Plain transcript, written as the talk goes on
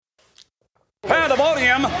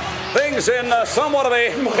Pandemonium. Things in somewhat of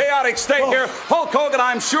a chaotic state here. Hulk Hogan,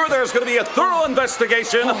 I'm sure there's going to be a thorough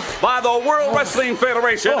investigation by the World Wrestling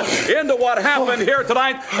Federation into what happened here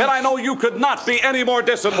tonight, and I know you could not be any more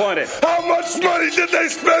disappointed. How much money did they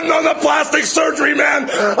spend on the plastic surgery, man?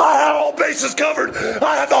 I had all bases covered.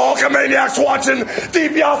 I had the Hulkamaniacs watching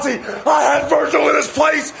DiBiase. I had Virgil in his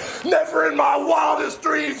place. Never in my wildest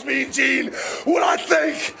dreams, Mean Gene, would I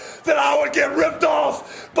think that I would get ripped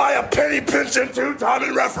off by a penny pinching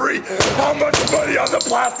two-timing referee. How much money on the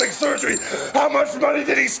plastic surgery? How much money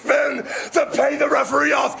did he spend to pay the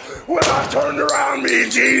referee off? When I turned around,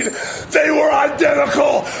 Mean Gene, they were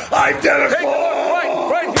identical. Identical. Take a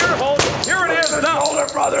look right here, Hulk. Here it is now. Shoulder,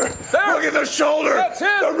 brother. There. Look at the shoulder. That's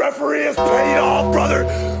him. The referee is paid off, brother.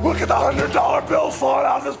 Look at the $100 bills falling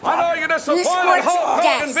out of his pocket. I know you're disappointed. Hulk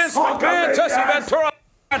Hogan, Vince McMahon, Jesse Ventura,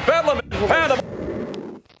 and Bedlam, Pandemonium.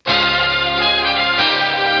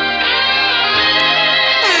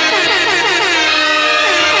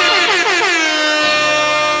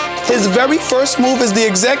 His very first move as the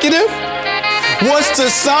executive was to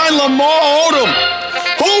sign Lamar Odom,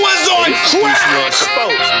 who was on crack.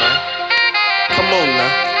 Sports, man. Come on now.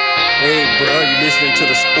 Hey, bro, you listening to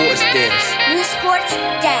the Sports Desk. The Sports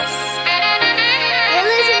Desk. You're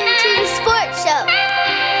listening to the Sports Show.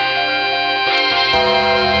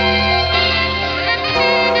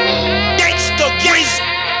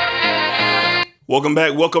 Welcome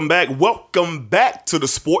back to the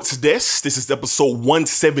Sports Desk. This is episode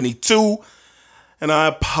 172, and I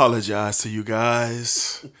apologize to you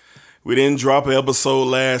guys. We didn't drop an episode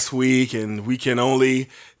last week, and we can only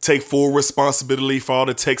take full responsibility for all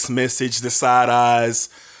the text message, the side eyes,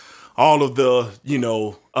 all of the,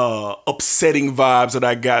 upsetting vibes that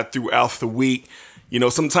I got throughout the week.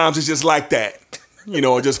 Sometimes it's just like that.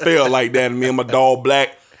 It just felt like that. And me and my dog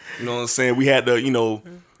Black, you know what I'm saying? We had to,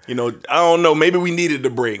 I don't know. Maybe we needed a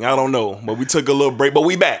break. I don't know. But we took a little break. But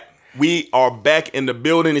we back. We are back in the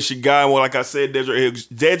building. It's your guy, like I said,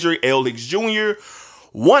 Dedrick L. Hicks Jr.,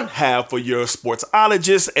 one half for your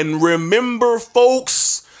sportsologist. And remember,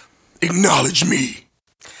 folks, acknowledge me.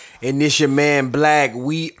 And this your man Black.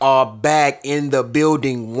 We are back in the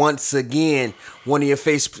building once again. One of your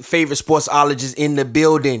favorite sportsologists in the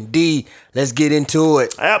building. D, let's get into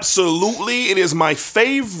it. Absolutely. It is my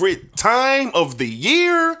favorite time of the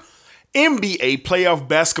year. NBA playoff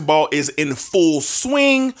basketball is in full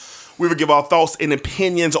swing. We will give our thoughts and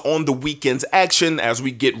opinions on the weekend's action as we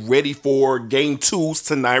get ready for Game 2s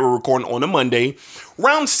tonight. We're recording on a Monday.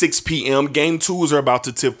 Around 6 p.m., Game 2s are about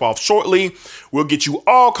to tip off shortly. We'll get you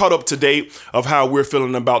all caught up to date of how we're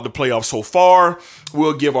feeling about the playoffs so far.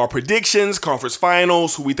 We'll give our predictions, conference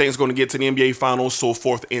finals, who we think is going to get to the NBA finals, so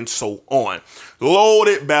forth and so on.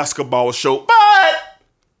 Loaded basketball show. But,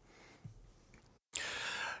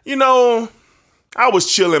 I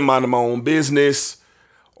was chilling, minding my own business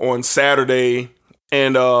on Saturday,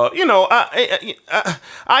 and I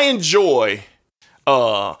enjoy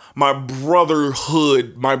my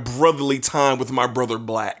brotherhood, my brotherly time with my brother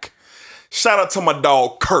Black. Shout out to my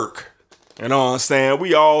dog Kirk. You know what I'm saying?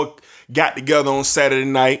 We all got together on Saturday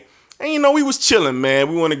night, and we was chilling, man.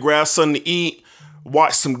 We want to grab something to eat,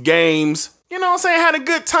 watch some games. You know what I'm saying? Had a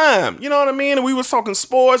good time. You know what I mean? And we was talking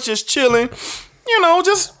sports, just chilling.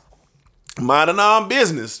 Just minding our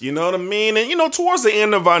business, you know what I mean? And, towards the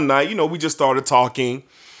end of our night, we just started talking.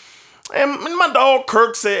 And my dog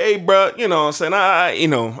Kirk said, hey, bro, you know what I'm saying?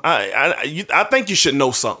 I think you should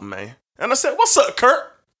know something, man. And I said, what's up,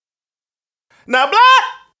 Kirk? Now,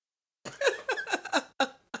 Black.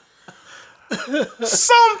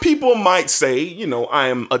 Some people might say, I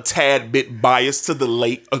am a tad bit biased to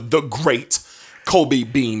the great Kobe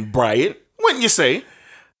Bean Bryant. Wouldn't you say?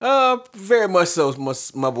 Very much so,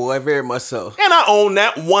 my boy. Very much so. And I own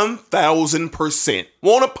that 1,000%.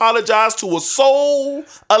 Won't apologize to a soul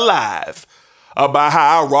alive about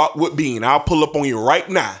how I rock with Bean. I'll pull up on you right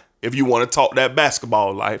now if you want to talk that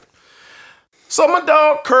basketball life. So my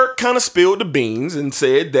dog Kirk kind of spilled the beans and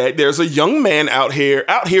said that there's a young man out here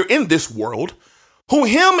in this world who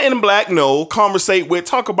him and Black know, conversate with,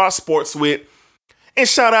 talk about sports with, and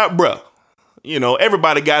shout out, bruh.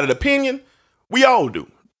 Everybody got an opinion. We all do.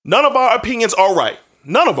 None of our opinions are right.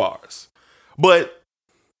 None of ours. But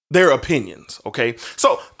they're opinions, okay?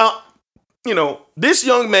 So, this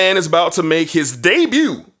young man is about to make his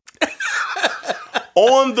debut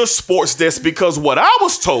on the Sports Desk because what I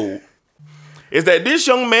was told is that this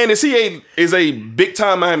young man, is a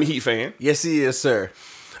big-time Miami Heat fan? Yes, he is, sir.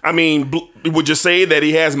 I mean, would you say that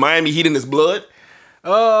he has Miami Heat in his blood?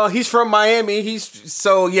 He's from Miami.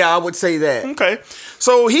 I would say that. Okay.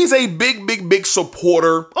 So he's a big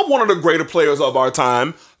supporter of one of the greater players of our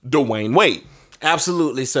time, Dwayne Wade.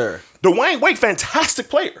 Absolutely, sir. Dwayne Wade, fantastic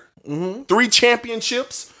player. 3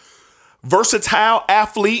 championships, versatile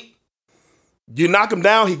athlete. You knock him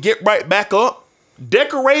down, he get right back up.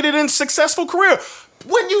 Decorated and successful career.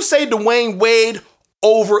 Wouldn't you say Dwayne Wade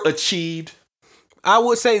overachieved? I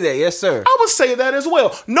would say that, yes, sir. I would say that as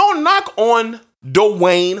well. No knock on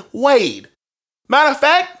Dwayne Wade. Matter of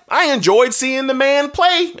fact, I enjoyed seeing the man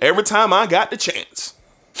play every time I got the chance.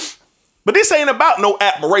 But this ain't about no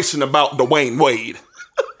admiration about Dwayne Wade.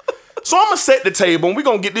 So I'm going to set the table and we're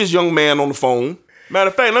going to get this young man on the phone. Matter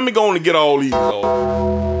of fact, let me go on and get all these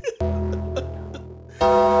off.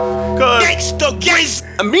 Because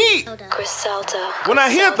me, when I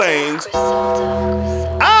hear things,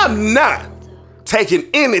 I'm not taking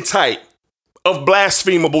any type of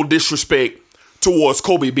blasphemable disrespect towards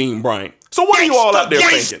Kobe Bean Bryant. So what are you all out there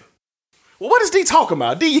thinking? Well, what is D talking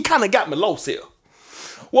about? D, you kind of got me lost here.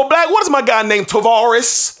 Well, Black, what is my guy named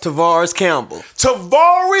Tavares Campbell.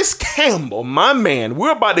 Tavares Campbell, my man.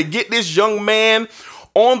 We're about to get this young man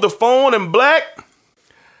on the phone. And Black,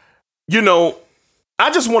 you know,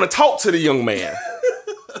 I just want to talk to the young man.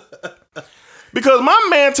 Because my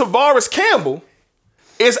man Tavares Campbell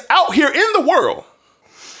is out here in the world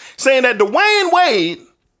saying that Dwayne Wade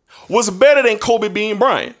was better than Kobe Bean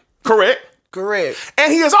Bryant. Correct? Correct.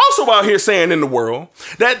 And he is also out here saying in the world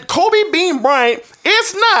that Kobe Bean Bryant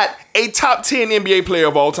is not a top 10 NBA player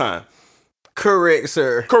of all time. Correct,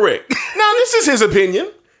 sir. Correct. Now, this is his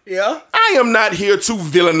opinion. Yeah. I am not here to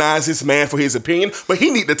villainize this man for his opinion, but he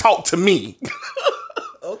need to talk to me.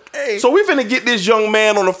 Okay. So we finna get this young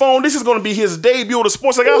man on the phone. This is gonna be his debut to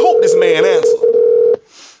sports. Like, I hope this man answers.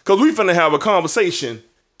 Because we finna have a conversation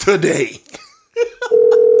today.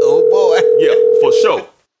 Oh, boy. Yeah, for sure.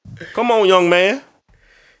 Come on, young man.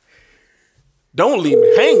 Don't leave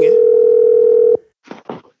me hanging.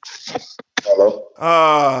 Hello.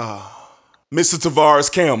 Mr.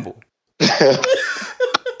 Tavares Campbell.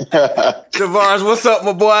 Tavares, what's up,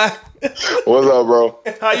 my boy? What's up, bro?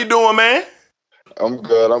 How you doing, man? I'm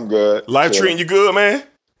good. Life treating you good, man?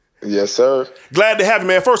 Yes, sir. Glad to have you,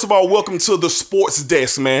 man. First of all, welcome to the sports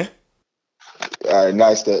desk, man. All right,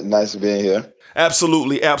 nice to be in here.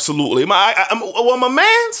 Absolutely. My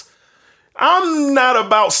man's, I'm not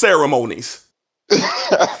about ceremonies.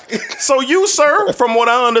 So you, sir, from what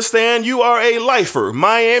I understand, you are a lifer.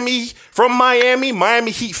 Miami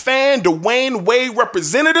Heat fan, Dwayne Wade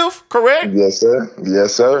representative, correct? Yes,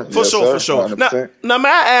 sir. For sure. Now, may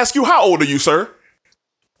I ask you, how old are you, sir?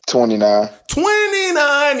 29.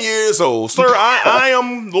 29 years old. Sir, I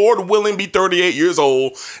am, Lord willing, be 38 years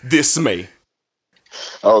old this May.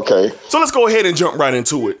 Okay. So let's go ahead and jump right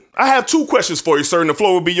into it. I have 2 questions for you, sir, and the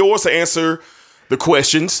floor will be yours to answer the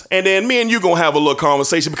questions. And then me and you gonna have a little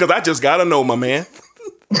conversation because I just gotta know, my man.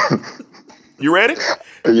 You ready?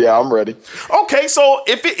 Yeah, I'm ready. Okay, so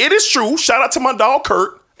if it is true, shout out to my dog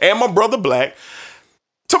Kurt and my brother Black.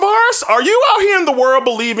 Tavares, are you out here in the world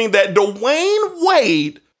believing that Dwayne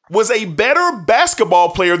Wade was a better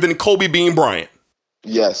basketball player than Kobe Bean Bryant?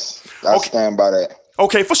 Yes, I stand by that.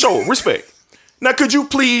 Okay, for sure. Respect. Now, could you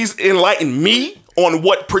please enlighten me on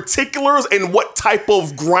what particulars and what type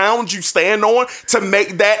of ground you stand on to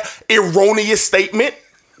make that erroneous statement?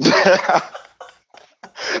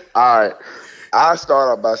 All right. I start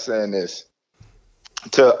off by saying this.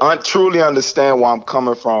 To truly understand where I'm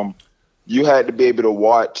coming from, you had to be able to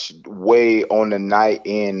watch Wade on a night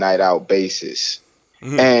in, night out basis.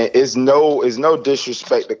 Mm-hmm. And it's no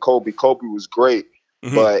disrespect to Kobe. Kobe was great.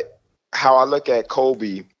 Mm-hmm. But how I look at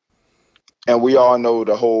Kobe, and we all know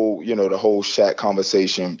the whole Shaq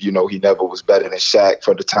conversation. You know, he never was better than Shaq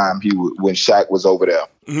for the time when Shaq was over there.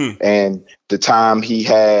 Mm-hmm. And the time he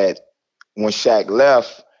had when Shaq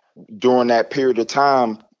left, during that period of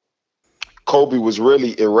time, Kobe was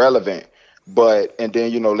really irrelevant. And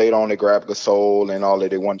then, later on they grabbed Gasol and all that.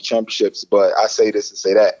 They won the championships. But I say this to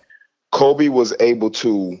say that Kobe was able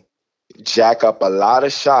to jack up a lot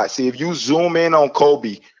of shots. See, if you zoom in on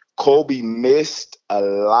Kobe missed a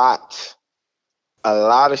lot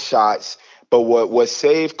of shots. But what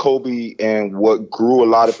saved Kobe and what grew a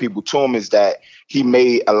lot of people to him is that he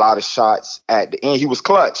made a lot of shots at the end. He was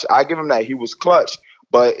clutch. I give him that. He was clutch.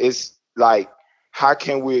 But it's like, how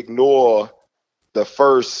can we ignore the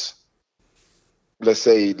first, let's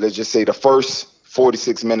just say the first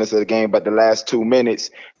 46 minutes of the game, but the last 2 minutes,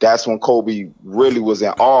 that's when Kobe really was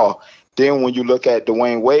in awe. Then when you look at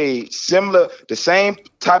Dwayne Wade, the same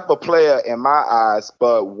type of player in my eyes,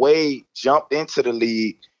 but Wade jumped into the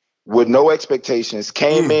league with no expectations,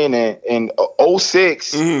 came in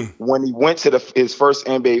 2006 when he went to his first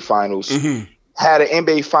NBA Finals, had an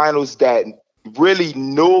NBA Finals that really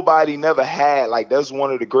nobody never had. Like, that's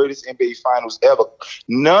one of the greatest NBA finals ever.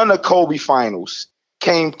 None of Kobe finals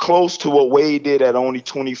came close to what Wade did at only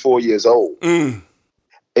 24 years old. And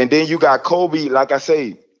then you got Kobe, like I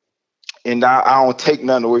say, and I don't take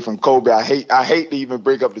nothing away from Kobe. I hate to even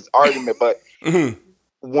bring up this argument, but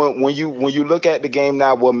when you look at the game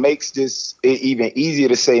now, what makes this even easier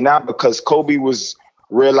to say now, because Kobe was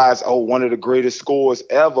realized, one of the greatest scorers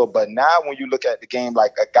ever. But now when you look at the game,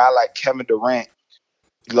 like a guy like Kevin Durant,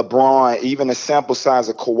 LeBron, even a sample size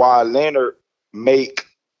of Kawhi Leonard make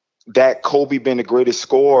that Kobe being the greatest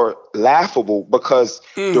scorer laughable, because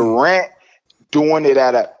Durant doing it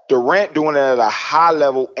at a high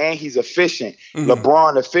level, and he's efficient.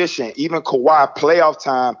 LeBron efficient. Even Kawhi playoff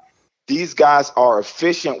time, these guys are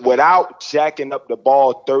efficient without jacking up the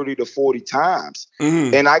ball 30 to 40 times.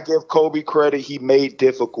 And I give Kobe credit. He made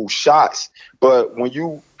difficult shots. But when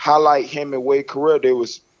you highlight him and Wade's career, it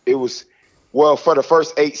was for the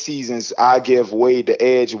first 8 seasons, I give Wade the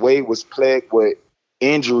edge. Wade was plagued with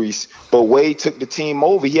injuries, but Wade took the team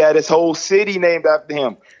over. He had his whole city named after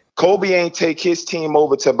him. Kobe ain't take his team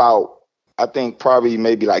over to about, I think probably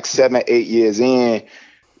maybe like 7, 8 years in.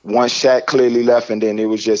 Once Shaq clearly left, and then it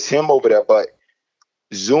was just him over there. But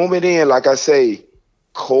zooming in, like I say,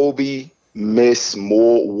 Kobe missed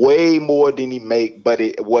way more than he make. But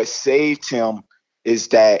what saved him is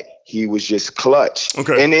that he was just clutch.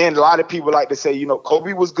 Okay. And then a lot of people like to say,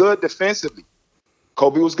 Kobe was good defensively.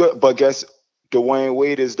 Kobe was good, but guess Dwayne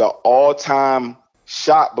Wade is the all-time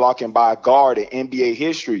shot blocking by a guard in NBA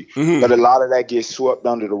history. But a lot of that gets swept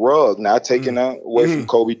under the rug. Not taking away from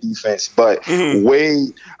Kobe defense, but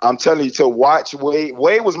Wade, I'm telling you, to watch Wade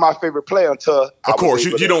was my favorite player until of course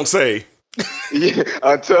you don't say. Yeah,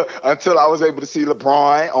 until I was able to see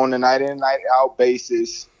LeBron on the night in night out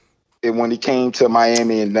basis, and when he came to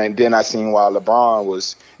Miami, and then I seen why LeBron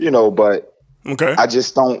was, but okay,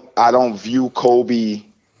 I don't view Kobe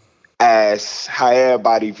as how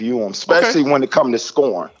everybody view him, especially when it comes to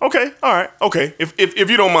scoring. Okay, all right, okay. If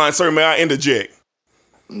you don't mind, sir, may I interject?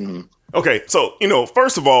 Okay, so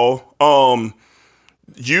first of all,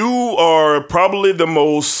 you are probably the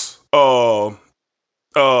most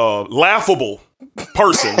laughable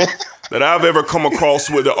person that I've ever come across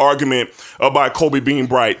with the argument about Kobe being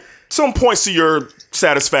bright. Some points to your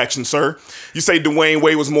satisfaction, sir. You say Dwayne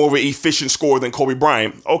Wade was more of an efficient scorer than Kobe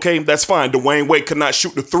Bryant. Okay, that's fine. Dwayne Wade could not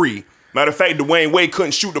shoot the three. Matter of fact, Dwayne Wade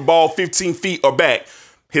couldn't shoot the ball 15 feet or back.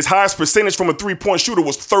 His highest percentage from a three-point shooter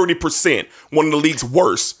was 30%, one of the league's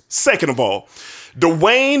worst. Second of all,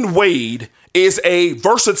 Dwayne Wade is a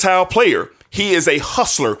versatile player. He is a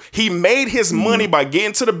hustler. He made his money by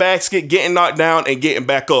getting to the basket, getting knocked down, and getting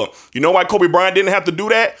back up. You know why Kobe Bryant didn't have to do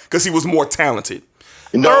that? Because he was more talented.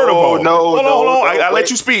 Third of all, hold on. I'll let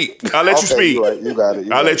you speak. You got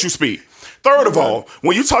it. I'll let you speak. Third of all,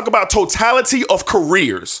 when you talk about totality of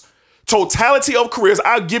careers,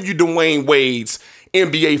 I'll give you Dwayne Wade's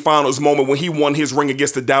NBA Finals moment when he won his ring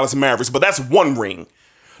against the Dallas Mavericks, but that's one ring.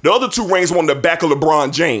 The other 2 rings were on the back of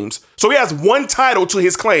LeBron James. So he has one title to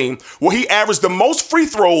his claim where he averaged the most free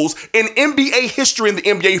throws in NBA history in the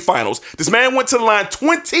NBA Finals. This man went to the line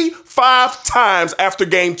 25 times after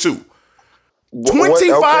game 2.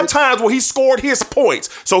 25 times where he scored his points.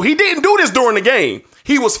 So he didn't do this during the game.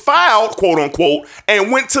 He was fouled, quote unquote, and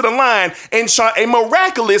went to the line and shot a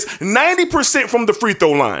miraculous 90% from the free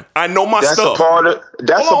throw line. I know my stuff. Hold on.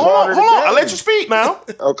 I'll let you speak now.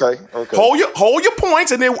 Okay. Hold your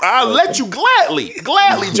points, and then I'll let you gladly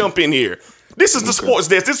jump in here. This is the sports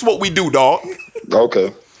desk. This is what we do, dog.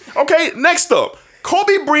 Okay. Next up.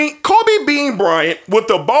 Kobe Bean Bryant, with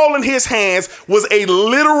the ball in his hands, was a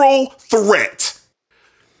literal threat.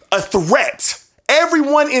 A threat.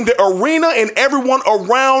 Everyone in the arena and everyone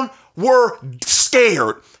around were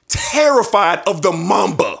scared, terrified of the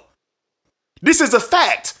Mamba. This is a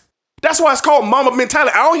fact. That's why it's called Mamba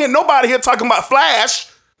mentality. I don't hear nobody here talking about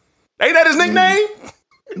Flash. Ain't that his nickname?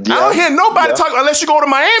 Yeah. I don't hear nobody talking, unless you go to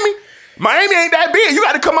Miami. Miami ain't that big. You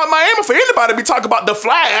got to come out Miami for anybody to be talking about the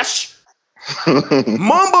Flash.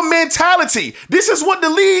 Mamba mentality. This is what the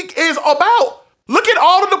league is about. Look at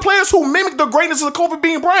all of the players who mimic the greatness of Kobe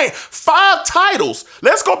Bean Bryant. 5 titles.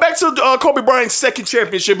 Let's go back to Kobe Bryant's second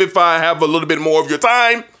championship if I have a little bit more of your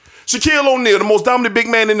time. Shaquille O'Neal, the most dominant big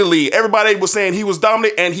man in the league. Everybody was saying he was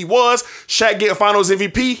dominant, and he was. Shaq getting Finals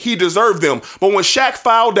MVP, he deserved them. But when Shaq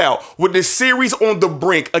fouled out with this series on the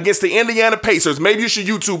brink against the Indiana Pacers, maybe you should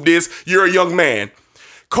YouTube this, you're a young man.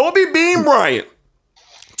 Kobe Bean Bryant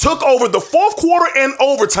took over the fourth quarter and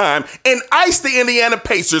overtime and iced the Indiana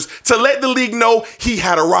Pacers to let the league know he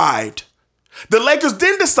had arrived. The Lakers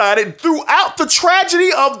then decided throughout the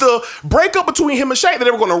tragedy of the breakup between him and Shaq that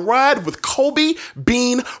they were going to ride with Kobe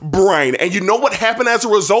Bean Bryant. And you know what happened as a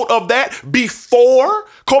result of that? Before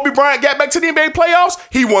Kobe Bryant got back to the NBA playoffs,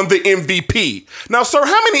 he won the MVP. Now, sir,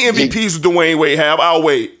 how many MVPs does Dwayne Wade have? I'll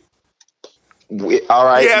wait. All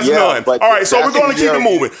right. He has none. All right, so we're going to keep it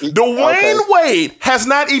moving. Dwayne Wade has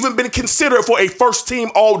not even been considered for a first-team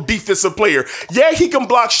all-defensive player. Yeah, he can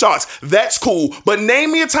block shots. That's cool. But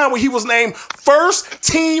name me a time where he was named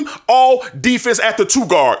first-team all-defense at the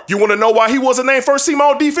two-guard. You want to know why he wasn't named first-team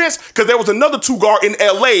all-defense? Because there was another two-guard in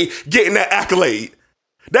L.A. getting that accolade.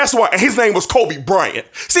 That's why. And his name was Kobe Bryant.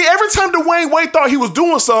 See, every time Dwayne Wade thought he was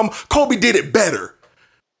doing something, Kobe did it better.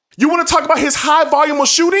 You want to talk about his high volume of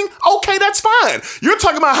shooting? Okay, that's fine. You're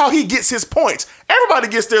talking about how he gets his points. Everybody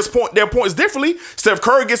gets their points differently. Steph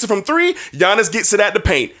Curry gets it from 3. Giannis gets it at the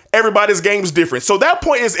paint. Everybody's game is different. So that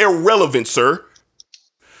point is irrelevant, sir.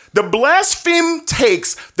 The blaspheme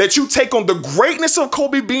takes that you take on the greatness of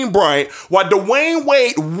Kobe Bean Bryant, while Dwayne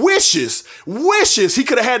Wade wishes he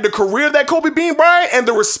could have had the career that Kobe Bean Bryant and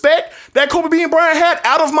the respect that Kobe Bean Bryant had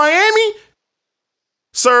out of Miami,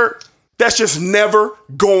 sir, that's just never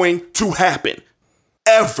going to happen.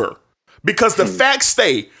 Ever. Because the facts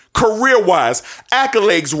stay, career-wise,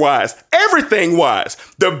 accolades-wise, everything-wise,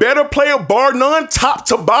 the better player, bar none, top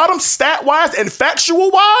to bottom, stat-wise, and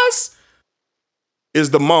factual-wise,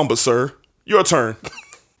 is the Mamba, sir. Your turn.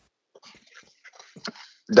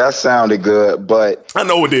 That sounded good, but I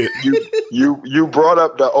know it did. You brought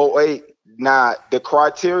up the 08. Now, the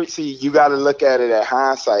criteria, see, you got to look at it at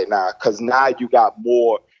hindsight now, because now you got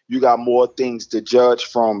more things to judge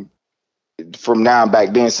from now and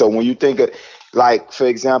back then. So when you think of, like, for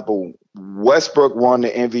example, Westbrook won the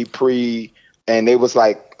MVP, and they was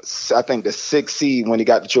like, I think the 6th seed when he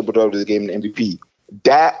got the triple-double to gave him the MVP.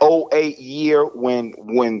 That 08 year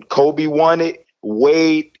when Kobe won it,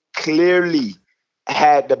 Wade clearly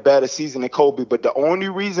had the better season than Kobe, but the only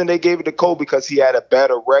reason they gave it to Kobe because he had a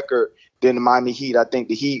better record than the Miami Heat. I think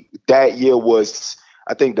the Heat that year was,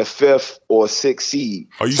 I think, the 5th or 6th seed.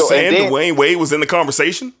 Are you saying Dwayne Wade was in the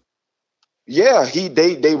conversation? Yeah,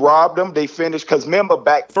 they robbed him. They finished, because remember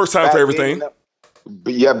first time for everything.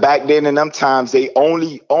 Back then in them times, they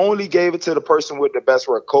only gave it to the person with the best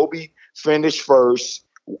record. Kobe finished first,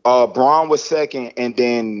 Braun was second, and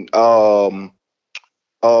then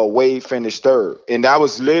Wade finished third. And that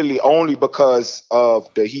was literally only because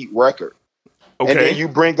of the Heat record. Okay. And then you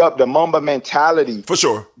bring up the Mamba mentality. For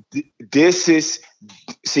sure. That's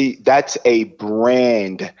a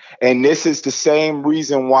brand. And this is the same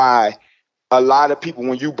reason why a lot of people,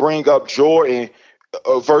 when you bring up Jordan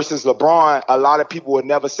versus LeBron, a lot of people would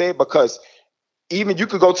never say it, because even you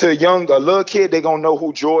could go to a little kid, they're going to know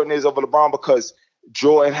who Jordan is over LeBron, because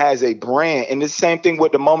Jordan has a brand. And the same thing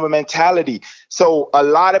with the Mamba mentality. So a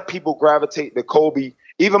lot of people gravitate to Kobe.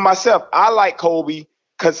 Even myself, I like Kobe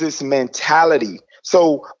because it's mentality.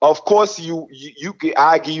 So of course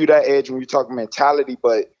I give you that edge when you talk mentality,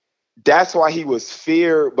 but that's why he was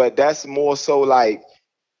feared. But that's more so like,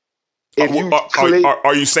 are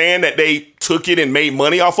you saying that they took it and made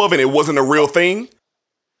money off of it and it wasn't a real thing?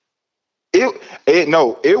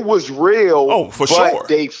 It was real. Oh, for sure.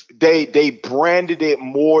 They branded it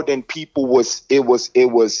more than people was. It was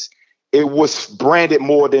branded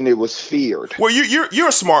more than it was feared. Well, you're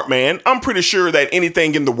a smart man. I'm pretty sure that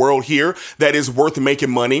anything in the world here that is worth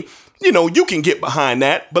making money, you can get behind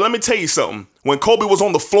that. But let me tell you something. When Kobe was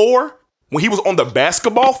on the floor, when he was on the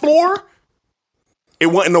basketball floor, it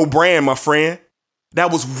wasn't no brand, my friend.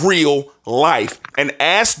 That was real life. And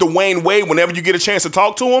ask Dwayne Wade, whenever you get a chance to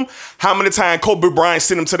talk to him, how many times Kobe Bryant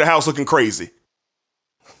sent him to the house looking crazy.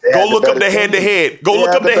 Go look up the head-to-head. Go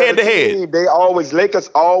look up the head-to-head. Lakers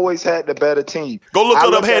always had the better team. Go look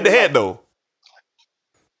it up head-to-head, though.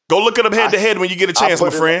 Go look it up head-to-head when you get a chance, my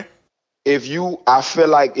friend. I feel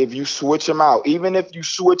like if you switch them out, even if you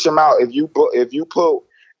switch them out, if you put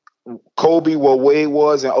Kobe where Wade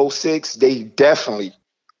was in 06, they definitely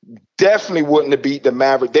wouldn't have beat the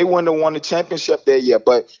Mavericks. They wouldn't have won the championship that year.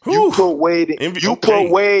 But you put Wade in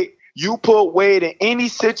any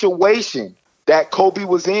situation that Kobe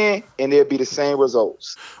was in, and it'd be the same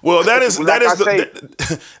results. Well, that is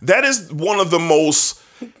one of the most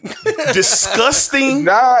disgusting.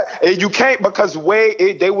 You can't, because Wade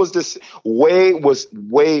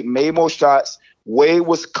made more shots. Wade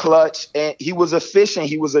was clutch, and he was efficient.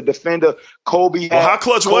 He was a defender. Kobe. Well, how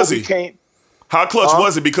clutch was he? How clutch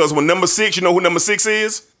was it? Because when number 6, you know who number 6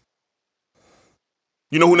 is?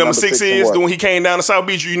 You know who number 6 is? When he came down to South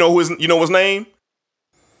Beach, you know his name?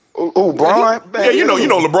 Braun? Yeah, you know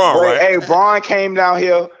LeBron, right? Hey, Braun came down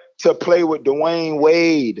here to play with Dwayne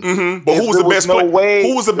Wade. Mm-hmm. But who was the best player?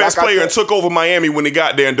 Who was the best player and took over Miami when he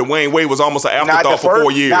got there? And Dwayne Wade was almost an afterthought for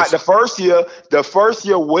 4 years. Not the first year. The first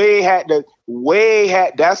year,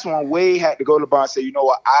 that's when Wade had to go to LeBron and say, you know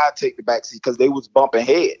what, I'll take the backseat because they was bumping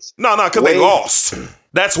heads. No, because they lost.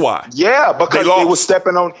 That's why. Yeah, because they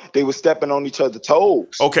were stepping on each other's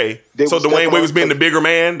toes. Okay. So Dwayne Wade was being the bigger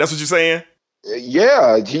man? That's what you're saying?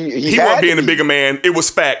 Yeah. He wasn't being the bigger man. It was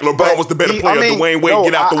fact. LeBron was the better player. Dwayne Wade,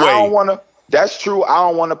 get out the way. That's true. I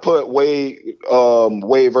don't want to put Wade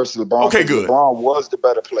versus LeBron. Okay, good. LeBron was the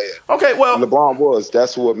better player. Okay, well. LeBron was.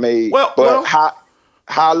 That's what made.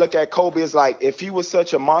 How I look at Kobe is like, if he was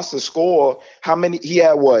such a monster scorer, he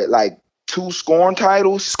had like 2 scoring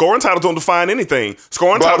titles? Scoring titles don't define anything.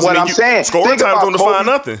 Scoring titles don't define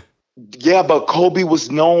nothing. Yeah, but Kobe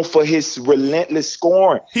was known for his relentless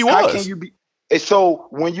scoring. He was. How can you be? And so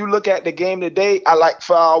when you look at the game today, I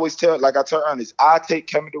always tell, like I tell Ernest, I take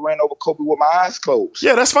Kevin Durant over Kobe with my eyes closed.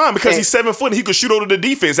 Yeah, that's fine because he's 7 foot and he could shoot over the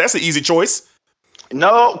defense. That's an easy choice.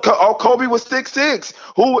 No, Kobe was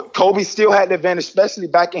 6'6". Kobe still had the advantage, especially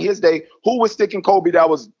back in his day. Who was sticking Kobe that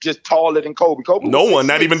was just taller than Kobe? No one,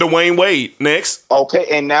 not even Dwayne Wade. Next. Okay,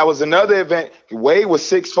 and that was another event. Wade was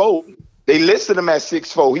 6'4". They listed him at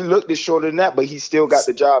 6'4". He looked shorter than that, but he still got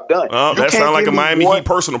the job done. That sounds like a Miami Heat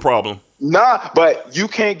personal problem. Nah, but you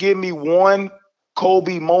can't give me one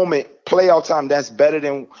Kobe moment playoff time that's better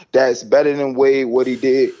than Wade what he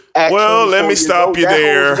did. Well, let me stop you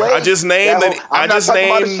there. I just named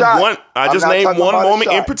one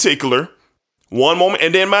moment in particular. One moment,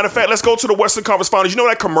 and then matter of fact, let's go to the Western Conference Finals. You know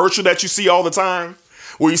that commercial that you see all the time?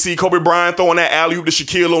 Where you see Kobe Bryant throwing that alley-oop to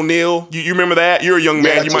Shaquille O'Neal. You remember that? You're a young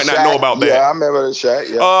man. You might not know about that. Yeah, I remember the Shaq.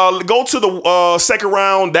 Yeah. Go to the second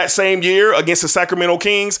round that same year against the Sacramento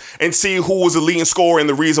Kings and see who was the leading scorer and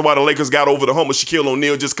the reason why the Lakers got over the hump of Shaquille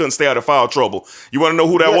O'Neal just couldn't stay out of foul trouble. You want to know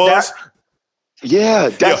who that was?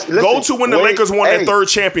 Go to when the Lakers won their third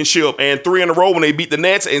championship and 3 in a row when they beat the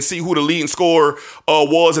Nets and see who the leading scorer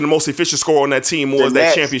was and the most efficient scorer on that team was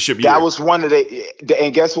that championship year. That was one of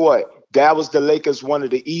and guess what? That was the Lakers, one of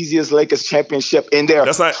the easiest Lakers championship in their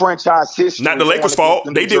franchise history. Not the Lakers' fault.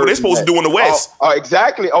 They did what they're supposed to do in the West.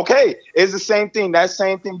 Exactly. Okay. It's the same thing. That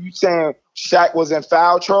same thing you saying Shaq was in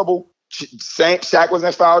foul trouble. Shaq was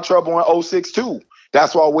in foul trouble in 06 too.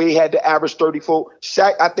 That's why Wade had to average 34.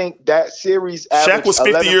 Shaq, I think that series averaged Shaq was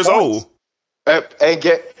 50 years old. But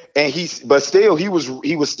still, he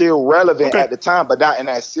was still relevant at the time, but not in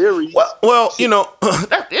that series. Well, you know,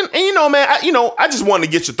 man, I just wanted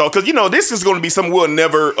to get your thought because this is going to be something we'll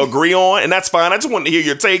never agree on, and that's fine. I just wanted to hear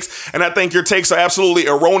your takes, and I think your takes are absolutely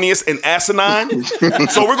erroneous and asinine.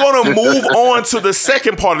 So we're going to move on to the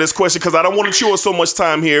second part of this question because I don't want to chew up so much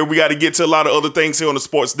time here. We got to get to a lot of other things here on the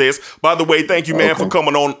sports desk. By the way, thank you, man, for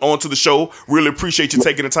coming on to the show. Really appreciate you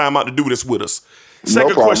taking the time out to do this with us.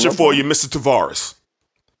 Second question for you, Mr. Tavares.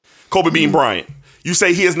 Kobe Bean Bryant. You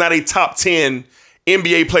say he is not a top 10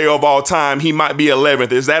 NBA player of all time. He might be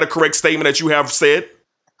 11th. Is that a correct statement that you have said?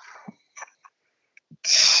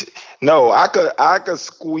 No, I could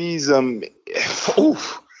squeeze him.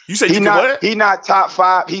 Oof. You said what? He's not top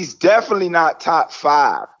 5. He's definitely not top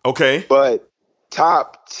 5. Okay. But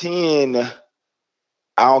top 10.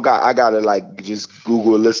 I gotta like just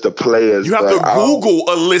Google a list of players. You have to Google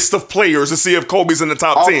a list of players to see if Kobe's in the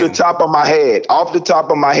top 10. Off the top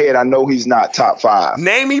of my head, I know he's not top 5.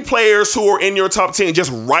 Name me players who are in your top 10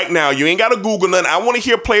 just right now. You ain't gotta Google nothing. I want to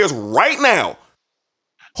hear players right now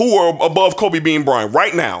who are above Kobe Bean Bryant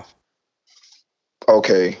right now.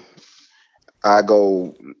 Okay. I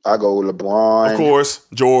go LeBron. Of course.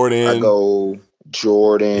 Jordan. I go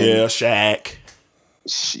Jordan. Yeah, Shaq.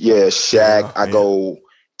 Yeah, Shaq. I go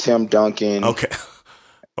Tim Duncan. Okay.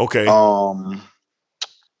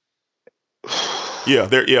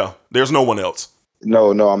 There's no one else. No,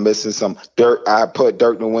 I'm missing some. I put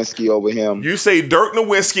Dirk Nowitzki over him. You say Dirk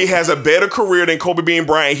Nowitzki has a better career than Kobe Bean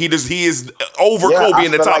Bryant. He is over Kobe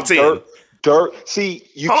in the top 10. Dirk. See,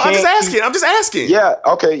 you can't. I'm just asking. Yeah.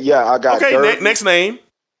 Okay. Yeah, I got. Okay. Dirk. Next name.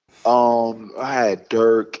 I had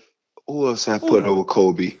Dirk. Who else I put over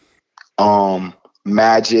Kobe?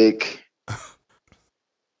 Magic.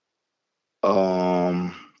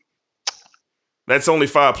 That's only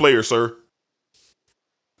 5 players, sir.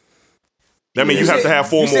 That means you have to have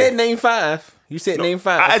 4 more. You said name 5. Name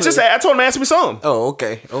 5. I told him to ask me some. Oh,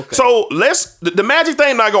 okay. So the Magic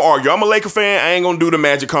thing, not gonna argue. I'm a Laker fan. I ain't gonna do the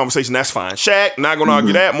Magic conversation. That's fine. Shaq, not gonna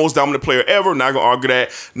argue that. Most dominant player ever. Not gonna argue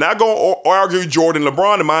that. Not gonna argue Jordan,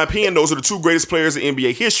 LeBron. In my opinion, those are the 2 greatest players in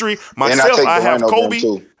NBA history. Myself, I have Kobe.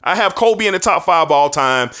 I have Kobe in the top 5 of all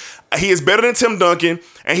time. He is better than Tim Duncan,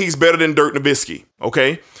 and he's better than Dirk Nowitzki.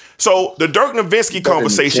 Okay, so the Dirk Nowitzki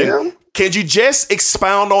conversation. Can you just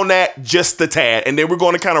expound on that just a tad? And then we're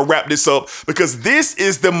going to kind of wrap this up because this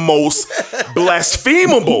is the most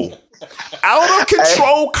blasphemable, out of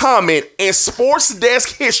control comment in sports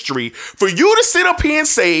desk history for you to sit up here and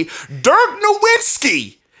say Dirk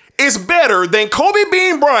Nowitzki is better than Kobe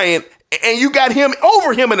Bean Bryant and you got him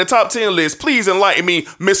over him in the top 10 list. Please enlighten me,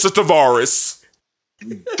 Mr. Tavares.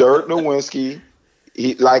 Dirk Nowitzki.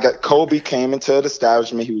 Kobe came into the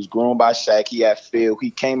establishment. He was groomed by Shaq. He had Phil. He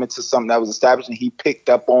came into something that was established and he picked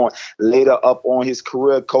up on later up on his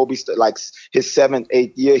career. Kobe, like his 7th,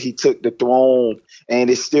 8th year, he took the throne and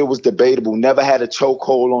it still was debatable. Never had a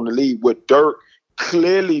chokehold on the league. With Dirk,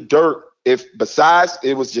 clearly Dirk, if besides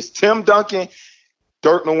it was just Tim Duncan,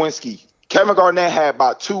 Dirk Nowitzki. Kevin Garnett had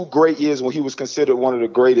about 2 great years when he was considered one of the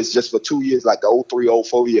greatest just for 2 years, like the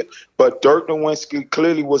 03-04 year. But Dirk Nowitzki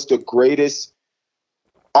clearly was the greatest,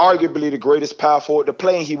 arguably the greatest power forward to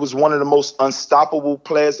play. And he was one of the most unstoppable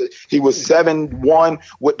players. He was 7-1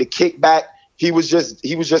 with the kickback. He was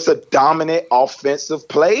just a dominant offensive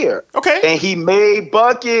player. Okay. And he made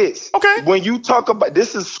buckets. Okay. When you talk about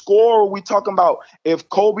this is scorer, we talking about if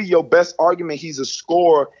Kobe, your best argument, he's a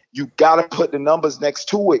scorer, you gotta put the numbers next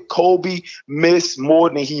to it. Kobe missed more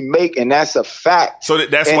than he make, and that's a fact. So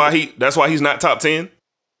that's why he's not top 10?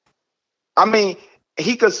 I mean,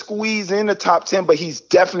 he could squeeze in the top 10, but he's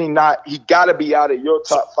definitely not. He got to be out of your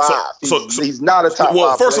top 5. He's not a top 5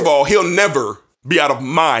 Well, first player. of all, he'll never be out of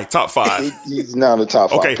my top 5. He's not a top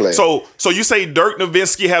 5 player. So you say Dirk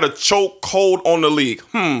Nowitzki had a choke hold on the league.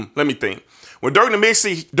 Let me think. When Dirk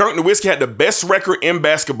Nowitzki had the best record in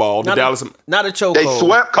basketball, Not a choke. They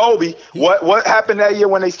swept Kobe. What happened that year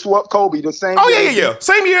when they swept Kobe? The same. Oh yeah.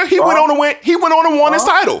 Same year he went on and won his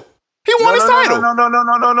title. He won his title.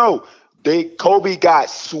 No. Kobe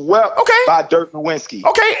got swept by Dirk Nowitzki.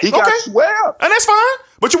 Okay. He got swept. And that's fine.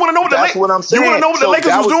 But you want to know what That's what I'm saying. You want to know what the So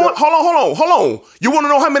Lakers that was was doing? the- Hold on. You want to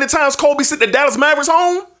know how many times Kobe sent the Dallas Mavericks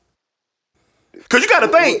home? Because you got to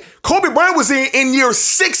think, Kobe Bryant was in year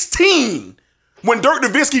 16 when Dirk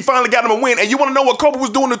Nowitzki finally got him a win. And you want to know what Kobe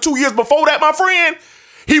was doing the 2 years before that, my friend?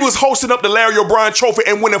 He was hosting up the Larry O'Brien Trophy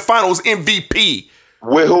and winning Finals MVP.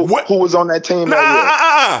 Who was on that team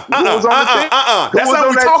that year? Who was on the team? That's not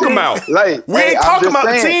what we're talking about. We ain't talking about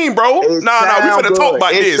the team, bro. We finna talk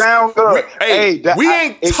about this. It sound good. We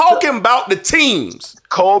ain't talking about the teams.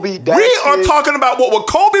 Kobe, we are talking about what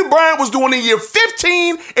Kobe Bryant was doing in year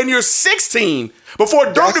 15 and year 16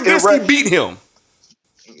 before Dirk Nowitzki beat him.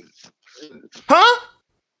 Huh?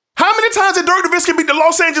 How many times did Dirk Nowitzki beat the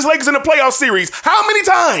Los Angeles Lakers in the playoff series? How many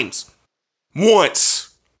times? Once.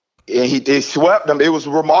 And they swept them. It was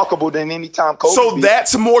remarkable than any time Kobe So beat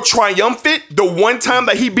that's more triumphant? The one time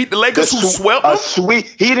that he beat the Lakers who swept them?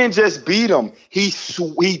 He didn't just beat them. He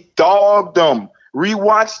dogged them.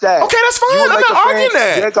 Rewatch that. Okay, that's fine. I'm not arguing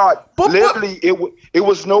that. Literally, it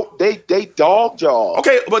was they dogged y'all.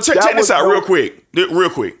 Okay, but check this out real quick. Real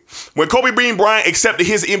quick. When Kobe Bean Bryant accepted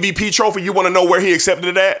his MVP trophy, you want to know where he accepted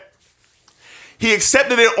it at? He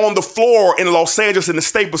accepted it on the floor in Los Angeles in the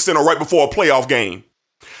Staples Center right before a playoff game.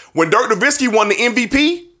 When Dirk Nowitzki won the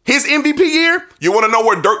MVP, his MVP year, you want to know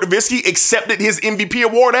where Dirk Nowitzki accepted his MVP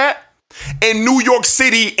award at? In New York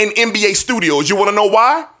City in NBA studios. You want to know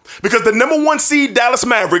why? Because the number 1 seed Dallas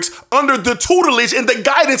Mavericks, under the tutelage and the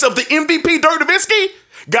guidance of the MVP Dirk Nowitzki,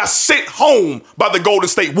 got sent home by the Golden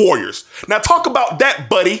State Warriors. Now talk about that,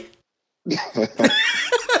 buddy. Huh?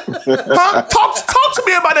 Talk to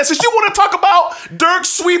me about that. Since you want to talk about Dirk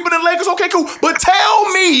sweeping the Lakers, okay, cool. But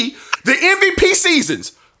tell me the MVP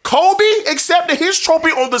seasons. Kobe accepted his trophy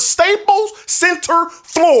on the Staples Center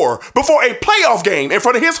floor before a playoff game in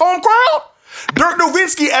front of his home crowd. Dirk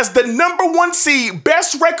Nowitzki, as the number 1 seed,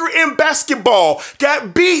 best record in basketball,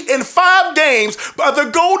 got beat in 5 games by the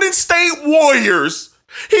Golden State Warriors.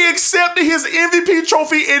 He accepted his MVP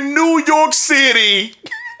trophy in New York City.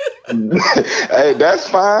 Hey, that's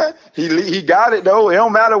fine. He got it though. It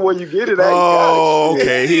don't matter where you get it at. Oh,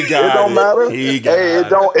 okay. He got it. It don't matter. It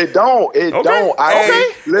don't.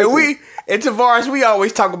 Listen. And Tavares, we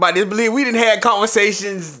always talk about this. Believe we didn't have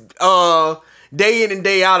conversations day in and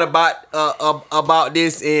day out about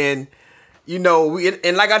this, and you know,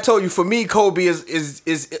 and like I told you, for me, Kobe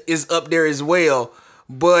is up there as well.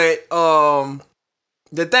 But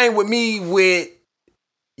the thing with me with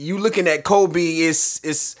you looking at Kobe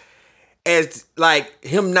is as like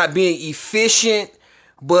him not being efficient,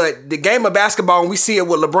 but the game of basketball, and we see it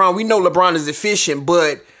with LeBron. We know LeBron is efficient,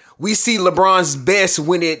 but we see LeBron's best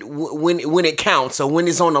when it counts or when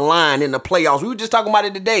it's on the line in the playoffs. We were just talking about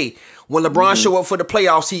it today. When LeBron show up for the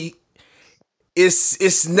playoffs,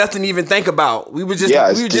 it's nothing to even think about. We just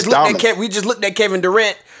looked at Kevin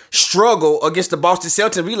Durant struggle against the Boston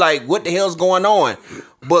Celtics. We like, what the hell's going on?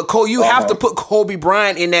 But Cole, you have to put Kobe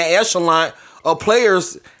Bryant in that echelon of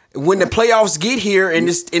players. When the playoffs get here and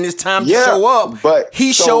it's time to show up, but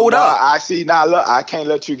he showed up. I see now. Look, I can't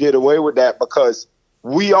let you get away with that because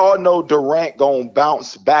we all know Durant gonna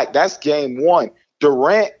bounce back. That's game one.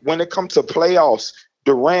 Durant, when it comes to playoffs,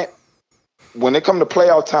 when it comes to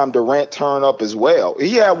playoff time, Durant turn up as well.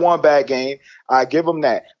 He had one bad game. I give him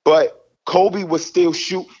that. But Kobe was still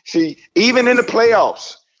shoot. See, even in the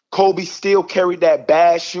playoffs, Kobe still carried that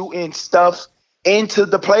bad shooting stuff into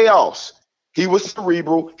the playoffs. He was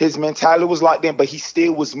cerebral. His mentality was locked in, but he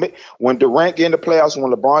still was. When Durant get in the playoffs,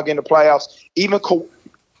 when LeBron get in the playoffs, even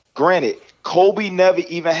granted, Kobe never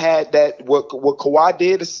even had that. What Kawhi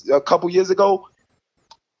did a couple years ago,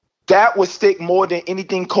 that would stick more than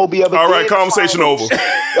anything Kobe ever did. All right, conversation over.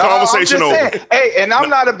 Conversation over. Saying, hey, and I'm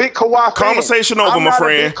not a big Kawhi fan. Conversation over, my friend. I'm not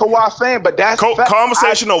a big Kawhi fan, but that's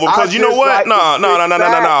conversation over. Because you know what? No.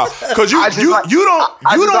 Because you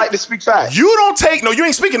don't like to speak facts. You don't take you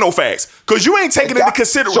ain't speaking no facts. Because you ain't taking into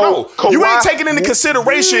consideration. You ain't taking into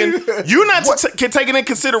consideration. You're not taking into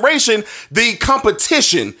consideration the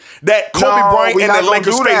competition that Kobe Bryant and the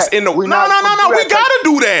Lakers face in the. No. We gotta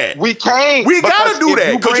do that. We can't. We gotta do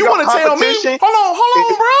that. Because you want to tell me? Hold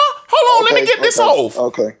on, bro. Hold on. Let me get this off.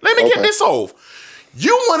 Okay. Let me get this off.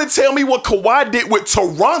 You want to tell me what Kawhi did with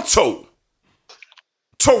Toronto?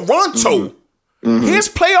 His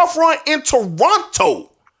playoff run in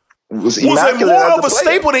Toronto was it more of a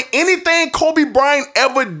staple than anything Kobe Bryant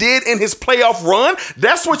ever did in his playoff run?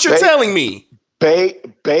 That's what you're telling me.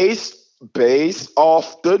 Based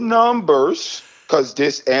off the numbers. Because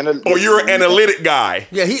you're an analytic guy.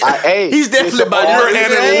 Yeah, he's definitely about you're an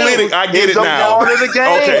analytic. I get it now. It's a part of the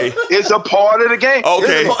game. Okay. It's a part of the game.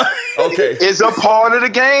 Okay. It's a part of the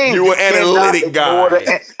game. You're an analytic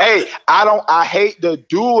guy. I hate to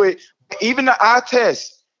do it. Even the eye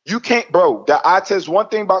test, you can't, bro. The eye test, one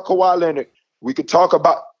thing about Kawhi Leonard, we could talk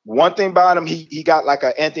about one thing about him. He got like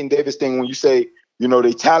an Anthony Davis thing when you say,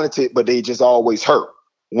 they talented, but they just always hurt.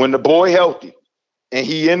 When the boy healthy, and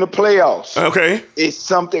he in the playoffs. Okay. It's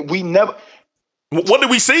something we never. What did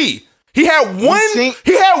we see? He had one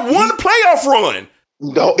playoff run.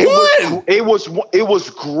 No, it was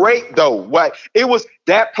great though. What it was,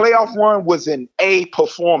 that playoff run was an A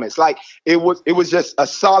performance. Like it was just a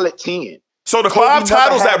solid 10. So the five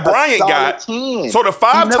titles that Bryant got. 10. So the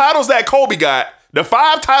titles that Kobe got. The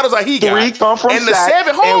 5 titles that he got, 3 come from and the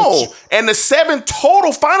 7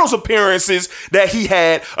 total finals appearances that he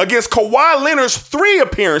had against Kawhi Leonard's 3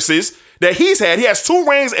 appearances that he's had. He has 2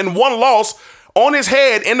 rings and 1 loss on his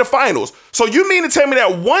head in the finals. So you mean to tell me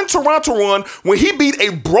that one Toronto run when he beat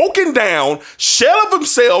a broken down, shell of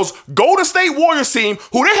themselves Golden State Warriors team,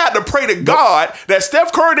 who they had to pray to God that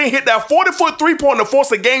Steph Curry didn't hit that 40-foot 3-pointer to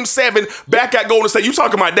force a Game 7 back at Golden State? You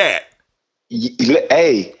talking about that?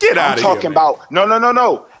 Hey, get out of here. I'm talking about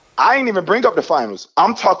no. I ain't even bring up the finals.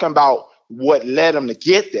 I'm talking about what led them to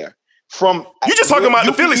get there. You just talking about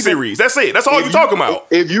the Philly series. That's it. That's all you're talking about.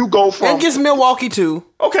 If you go from against Milwaukee too.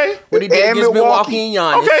 Okay. What he did against Milwaukee and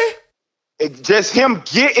Giannis. Okay. Just him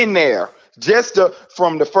getting there. Just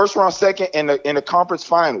from the first round, second, in the conference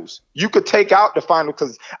finals. You could take out the final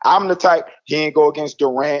because I'm the type he ain't go against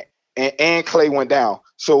Durant and Clay went down.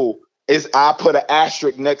 So I put an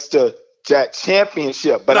asterisk next to that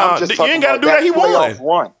championship, but I'm just talking you ain't gotta about do that.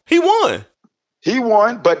 He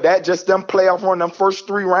won, but that just them playoff run, them first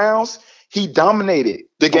 3 rounds, he dominated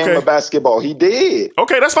the game of basketball. He did.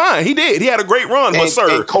 Okay, that's fine. He did. He had a great run, but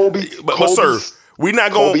Kobe, we're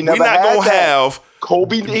not gonna have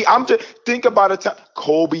Kobe. I'm just think about it.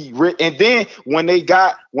 Kobe, and then when they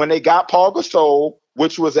got Paul Gasol,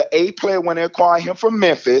 which was an A player when they acquired him from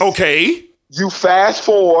Memphis. Okay, you fast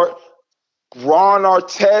forward. Ron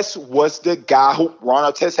Artest was the guy who Ron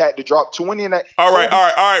Artest had to drop 20 in that. All right,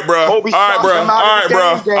 bro. All right, no.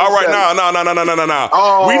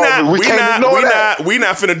 We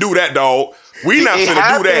not finna do that, dog. We not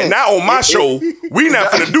finna do that. Not on my show. We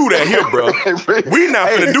not finna do that here, bro. We not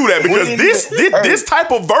finna do that because this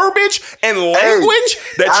type of verbiage and language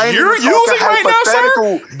that you're using right now,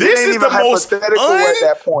 sir, this is the most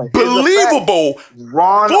unbelievable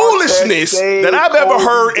foolishness that I've ever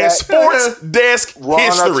heard in sports desk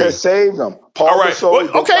history. Saved them. All right.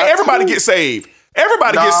 Okay, everybody get saved.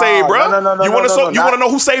 Everybody get saved, bro. You want to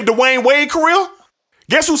know who saved Dwayne Wade career?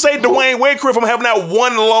 Guess who saved Dwayne Wade career from having that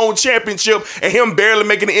one lone championship and him barely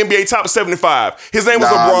making the NBA top 75? His name was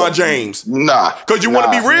LeBron James. Nah. Because you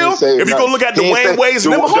want to be real? If you go look at Dwayne Wade's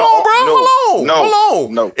numbers, hold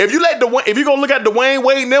on. If you go look at Dwayne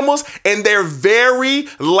Wade numbers and their very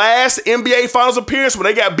last NBA Finals appearance when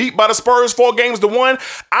they got beat by the Spurs 4-1,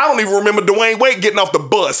 I don't even remember Dwayne Wade getting off the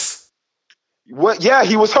bus. What? Yeah,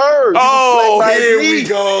 he was hurt. Here we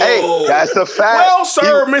go. Hey, that's a fact. Well,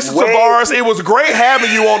 sir, Mr. Tavares, it was great having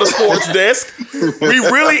you on the sports desk. We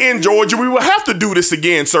really enjoyed you. We will have to do this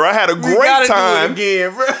again, sir. I had a great time. Do it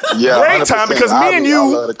again, bro. Yeah, great time because me and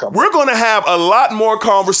you, we're going to have a lot more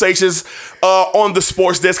conversations on the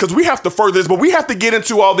sports desk because we have to further this, but we have to get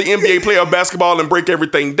into all the NBA playoff basketball and break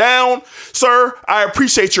everything down. Sir, I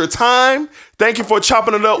appreciate your time. Thank you for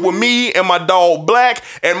chopping it up with me and my dog Black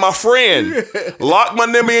and my friend. Lock my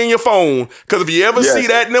number in your phone because if you ever see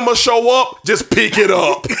that number show up, just pick it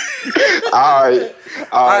up. All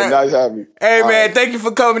right. Nice having you. Hey, man, thank you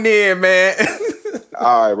for coming in, man.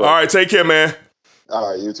 All right, bro. All right, take care, man.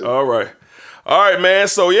 All right, you too. All right, man.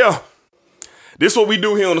 So, yeah, this is what we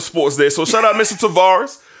do here on the Sports Desk. So, shout out Mr.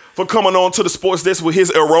 Tavares for coming on to the Sports Desk with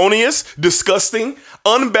his erroneous, disgusting,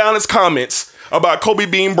 unbalanced comments about Kobe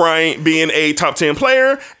Bryant being a top 10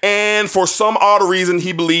 player, and for some odd reason,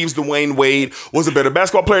 he believes Dwayne Wade was a better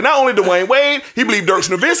basketball player. Not only Dwayne Wade, he believes Dirk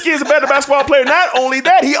Nowitzki is a better basketball player. Not only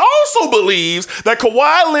that, he also believes that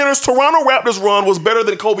Kawhi Leonard's Toronto Raptors run was better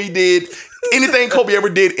than anything Kobe ever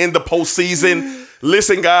did in the postseason.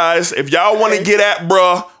 Listen, guys, if y'all want to get at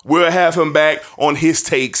bruh, we'll have him back on his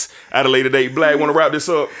takes at a later date. Black, want to wrap this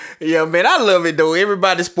up? Yeah, man, I love it though.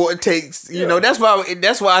 Everybody's sport takes, you know, that's why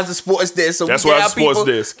it's a sports desk. So that's we why get it's our people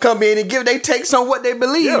sports desk. Come in and give their takes on what they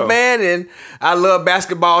believe, man. And I love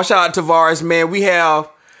basketball. Shout out to Tavares, man. We have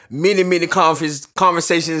many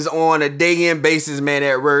conversations on a day-in basis, man,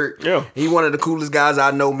 at work. Yeah. He one of the coolest guys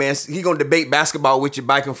I know, man. He gonna debate basketball with you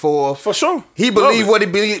back and forth. For sure. He believe what he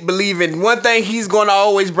believe in. One thing he's gonna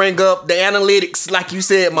always bring up, the analytics, like you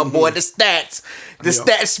said, my boy, the stats. The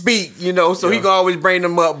stats speak, you know, so he gonna always bring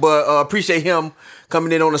them up. But appreciate him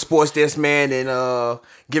coming in on the sports desk, man, and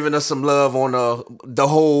giving us some love on the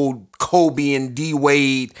whole Kobe and D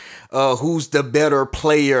Wade, who's the better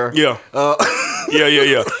player. Yeah.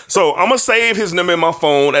 Yeah. So I'm gonna save his number in my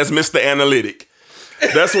phone as Mr. Analytic.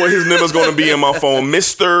 That's what his number's gonna be in my phone,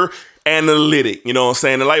 Mr. Analytic. You know what I'm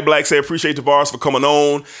saying? And like Black said, appreciate Tavares for coming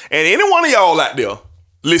on. And any one of y'all out there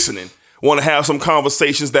listening want to have some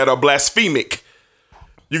conversations that are blasphemic,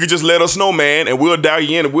 you can just let us know, man, and we'll dial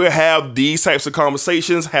you in and we'll have these types of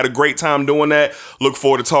conversations. Had a great time doing that. Look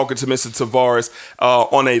forward to talking to Mr. Tavares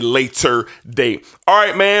on a later date. All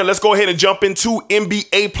right, man, let's go ahead and jump into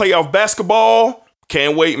NBA playoff basketball.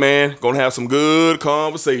 Can't wait, man. Gonna have some good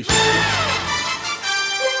conversations.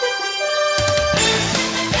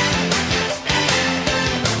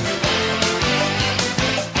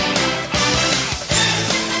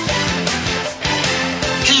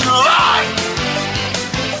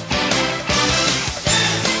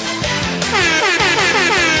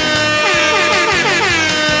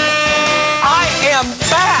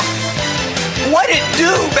 What it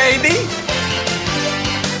do, baby?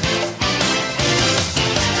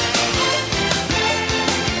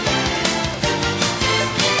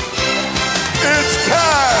 It's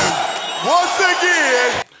time once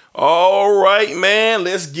again. All right, man,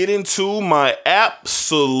 let's get into my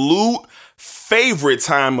absolute favorite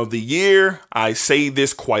time of the year. I say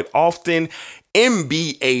this quite often.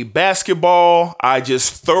 NBA basketball. I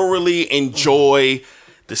just thoroughly enjoy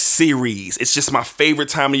the series. It's just my favorite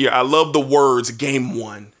time of year. I love the words game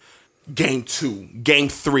 1, game 2, game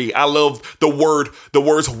 3. I love the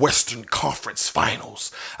words Western Conference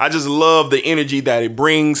Finals. I just love the energy that it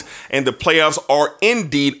brings, and the playoffs are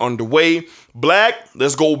indeed underway. Black,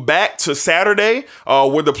 let's go back to Saturday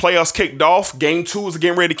where the playoffs kicked off. Game 2 is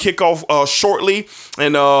getting ready to kick off shortly,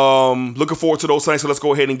 and looking forward to those things. So let's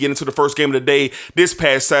go ahead and get into the first game of the day. This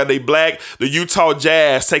past Saturday, Black, the Utah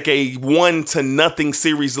Jazz take a 1-0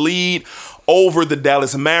 series lead over the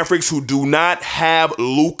Dallas Mavericks, who do not have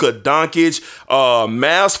Luka Doncic.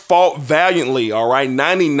 Mavs fought valiantly, all right,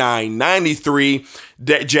 99-93.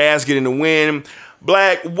 That Jazz getting the win.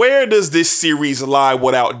 Black, where does this series lie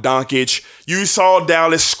without Doncic? You saw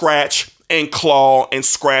Dallas scratch and claw and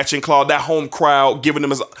scratch and claw. That home crowd giving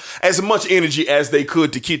them as much energy as they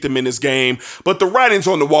could to keep them in this game. But the writing's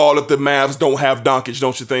on the wall if the Mavs don't have Doncic,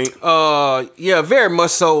 don't you think? Yeah, very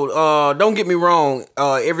much so. Don't get me wrong.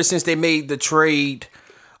 Ever since they made the trade,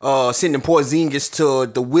 sending Porzingis to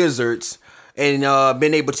the Wizards and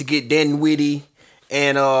been able to get Dinwiddie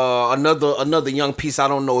and another young piece, I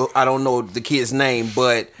don't know the kid's name,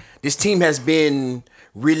 but this team has been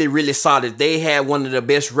really, really solid. They had one of the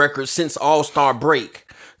best records since All-Star break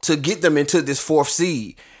to get them into this 4th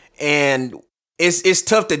seed. And it's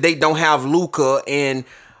tough that they don't have Luka. And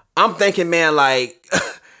I'm thinking, man, like,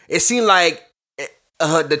 it seemed like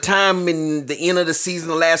the time in the end of the season,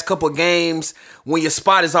 the last couple of games, when your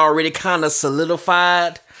spot is already kind of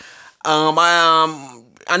solidified.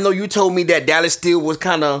 I know you told me that Dallas still was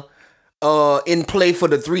kind of in play for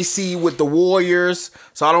the 3 seed with the Warriors.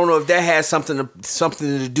 So I don't know if that has something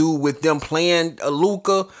to do with them playing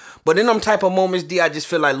Luka. But in them type of moments, D, I just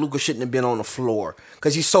feel like Luka shouldn't have been on the floor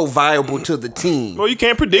because he's so valuable to the team. Well, you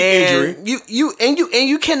can't predict injury.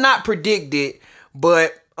 You cannot predict it.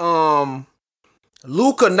 But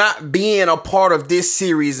Luka not being a part of this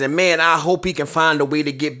series, and man, I hope he can find a way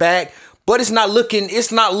to get back. But it's not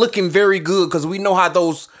looking very good because we know how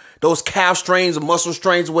those calf strains or muscle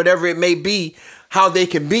strains, whatever it may be, how they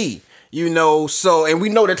can be. So, and we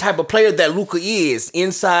know the type of player that Luka is,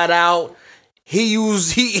 inside out. He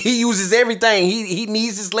uses everything. He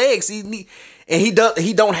needs his legs. He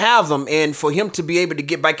don't have them. And for him to be able to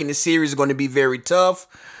get back in the series is going to be very tough.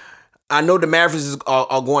 I know the Mavericks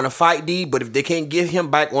are going to fight D, but if they can't get him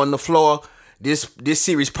back on the floor, this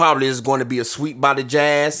series probably is going to be a sweep by the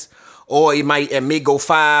Jazz, or it may go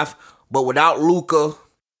 5. But without Luka,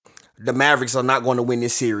 the Mavericks are not going to win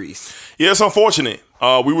this series. Yeah, it's unfortunate.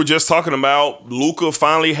 We were just talking about Luka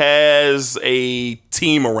finally has a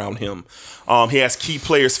team around him. He has key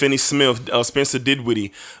players: Finney Smith, Spencer Dinwiddie,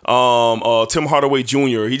 Tim Hardaway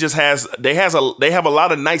Jr. They have a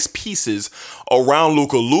lot of nice pieces around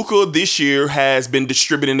Luka. Luka this year has been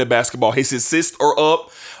distributing the basketball. His assists are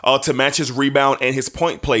up to match his rebound and his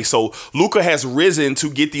point play. So Luka has risen to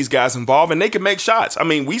get these guys involved, and they can make shots. I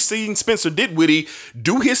mean, we've seen Spencer Dinwiddie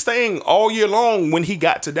do his thing all year long when he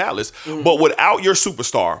got to Dallas. Mm-hmm. But without your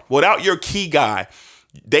superstar, without your key guy,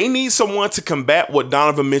 they need someone to combat what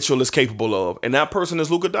Donovan Mitchell is capable of, and that person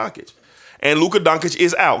is Luka Doncic. And Luka Doncic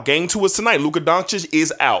is out. Game 2 is tonight. Luka Doncic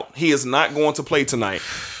is out. He is not going to play tonight.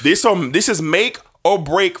 This is make or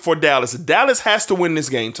break for Dallas. Dallas has to win this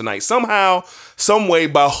game tonight. Somehow, some way,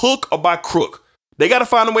 by hook or by crook. They got to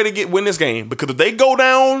find a way to win this game, because if they go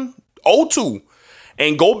down 0-2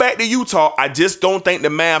 and go back to Utah, I just don't think the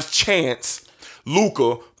Mavs chance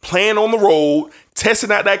Luka playing on the road,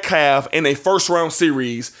 testing out that calf in a first-round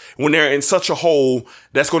series when they're in such a hole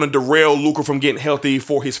that's going to derail Luka from getting healthy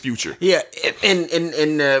for his future. Yeah, and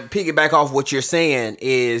piggyback off what you're saying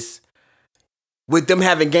is, with them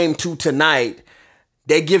having game 2 tonight,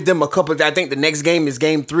 they give them a couple. I think the next game is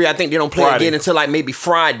game 3. I think they don't play again until like maybe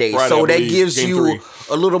Friday. So that gives you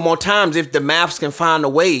a little more times if the Mavs can find a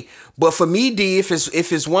way. But for me, D, if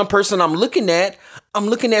it's one person I'm looking at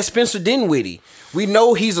Spencer Dinwiddie. We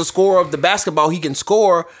know he's a scorer of the basketball. He can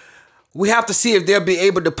score. We have to see if they'll be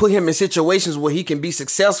able to put him in situations where he can be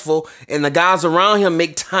successful, and the guys around him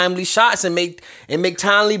make timely shots and make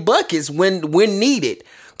timely buckets when needed.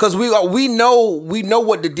 Because we know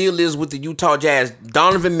what the deal is with the Utah Jazz.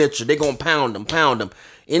 Donovan Mitchell, they're gonna pound him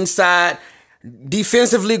inside.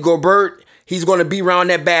 Defensively, Gobert, he's going to be around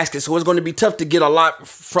that basket, so it's going to be tough to get a lot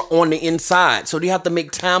on the inside. So they have to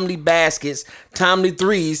make timely baskets, timely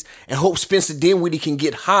threes, and hope Spencer Dinwiddie can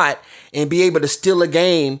get hot and be able to steal a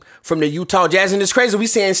game from the Utah Jazz. And it's crazy we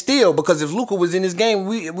saying steal, because if Luka was in this game,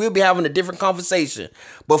 we'll be having a different conversation.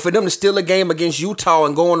 But for them to steal a game against Utah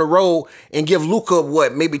and go on the road and give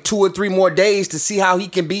Luka, maybe 2 or 3 more days to see how he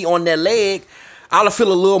can be on that leg, I'll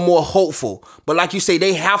feel a little more hopeful. But like you say,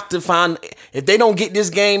 they have to find, if they don't get this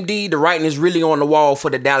game, D, the writing is really on the wall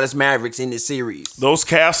for the Dallas Mavericks in this series. Those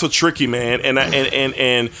calves are tricky, man.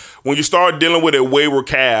 And when you start dealing with a wayward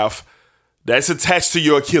calf, that's attached to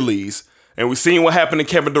your Achilles. And we've seen what happened to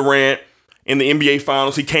Kevin Durant in the NBA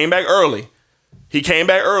Finals. He came back early. The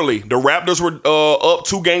Raptors were up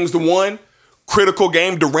 2-1. Critical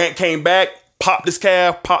game. Durant came back. Popped his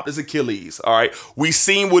calf, popped his Achilles. All right. We've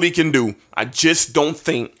seen what he can do. I just don't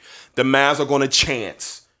think the Mavs are going to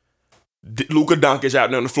chance Luka Doncic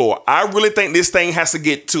out there on the floor. I really think this thing has to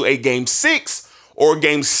get to a game 6 or a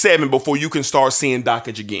game 7 before you can start seeing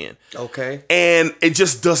Doncic again. Okay. And it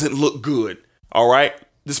just doesn't look good. All right.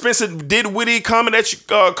 The Spencer Dinwiddie comments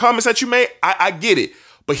that you made, I get it.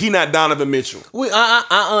 But he not Donovan Mitchell.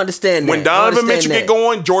 I understand that. When Donovan Mitchell get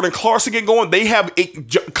going, Jordan Clarkson get going, they have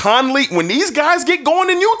Conley. When these guys get going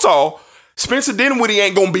in Utah, Spencer Dinwiddie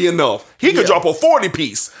ain't gonna be enough. He could drop a 40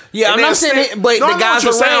 piece. Yeah, I'm not saying, but the guys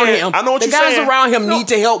around him. I know what you're saying. The guys around him need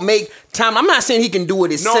to help make time. I'm not saying he can do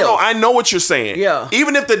it himself. No, I know what you're saying. Yeah.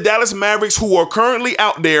 Even if the Dallas Mavericks, who are currently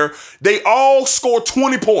out there, they all score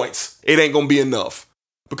 20 points, it ain't gonna be enough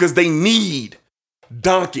because they need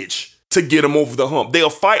Doncic to get them over the hump. They'll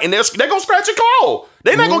fight, and they're going to scratch a claw.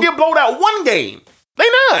 They're not going to get blowed out one game. They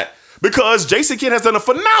not. Because Jason Kidd has done a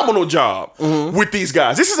phenomenal job with these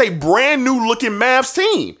guys. This is a brand new looking Mavs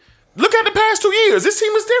team. Look at the past 2 years. This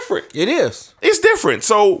team is different. It is. It's different.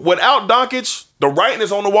 So without Doncic, the writing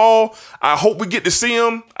is on the wall. I hope we get to see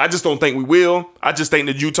him. I just don't think we will. I just think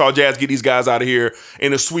the Utah Jazz get these guys out of here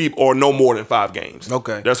in a sweep or no more than 5 games.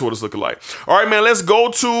 Okay. That's what it's looking like. All right, man, let's go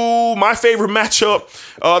to my favorite matchup.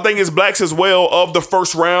 I think it's blacks as well of the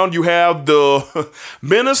first round. You have the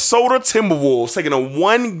Minnesota Timberwolves taking a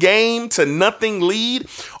 1-0 lead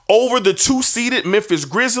over the 2-seeded Memphis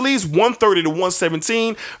Grizzlies,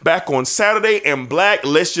 130-117, back on Saturday. And Black,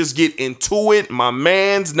 let's just get into it. My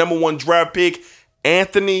man's number 1 draft pick,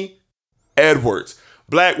 Anthony Edwards.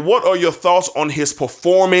 Black, what are your thoughts on his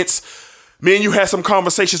performance? Me and you had some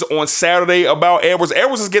conversations on Saturday about Edwards.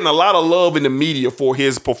 Edwards is getting a lot of love in the media for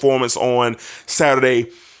his performance on Saturday.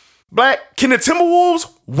 Black, can the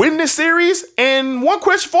Timberwolves win this series? And one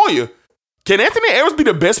question for you. Can Anthony Edwards be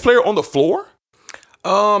the best player on the floor?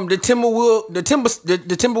 The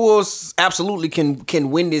Timberwolves absolutely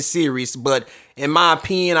can win this series, but in my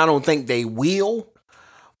opinion, I don't think they will.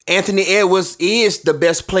 Anthony Edwards is the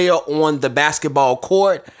best player on the basketball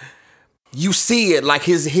court. You see it, like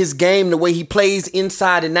his game, the way he plays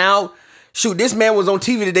inside and out. Shoot, this man was on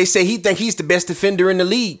TV today, say he think he's the best defender in the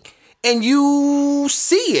league. And you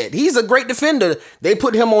see it. He's a great defender. They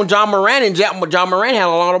put him on John Moran, and John Moran had a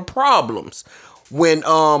lot of problems when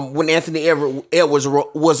Anthony Edwards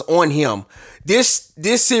was on him. This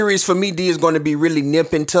series for me, D, is going to be really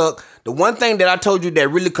nip and tuck. The one thing that I told you that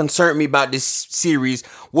really concerned me about this series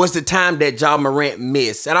was the time that John Morant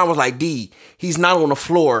missed. And I was like, D, he's not on the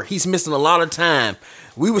floor. He's missing a lot of time.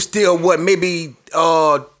 We were still, maybe 2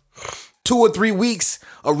 or 3 weeks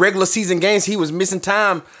of regular season games. He was missing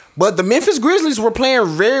time. But the Memphis Grizzlies were playing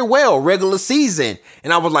very well regular season.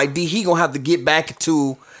 And I was like, D, he going to have to get back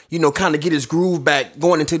to, kind of get his groove back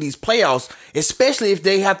going into these playoffs, especially if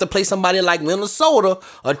they have to play somebody like Minnesota,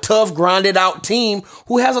 a tough, grinded out team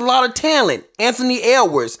who has a lot of talent. Anthony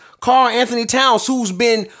Edwards, Karl Anthony Towns, who's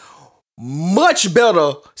been much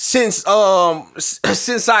better since our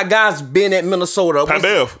guys been at Minnesota.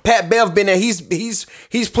 Pat Bev been there.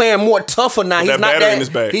 He's playing more tougher now.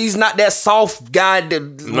 He's not that soft guy,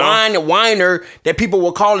 whiner that people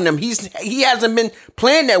were calling him. He hasn't been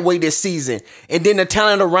playing that way this season. And then the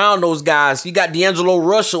talent around those guys. You got D'Angelo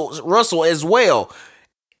Russell as well.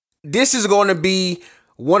 This is going to be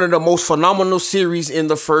one of the most phenomenal series in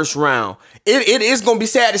the first round. It is going to be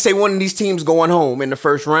sad to say one of these teams going home in the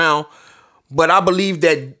first round. But I believe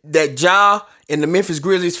that Ja and the Memphis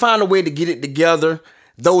Grizzlies find a way to get it together.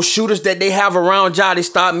 Those shooters that they have around Ja, they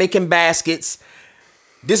start making baskets.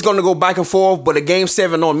 This is going to go back and forth, but a Game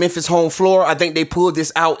 7 on Memphis home floor. I think they pulled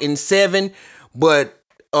this out in 7. But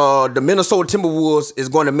the Minnesota Timberwolves is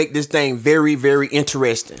going to make this thing very, very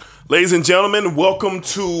interesting. Ladies and gentlemen, welcome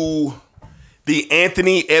to the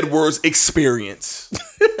Anthony Edwards experience.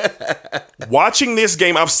 Watching this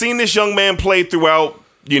game, I've seen this young man play throughout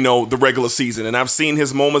the regular season. And I've seen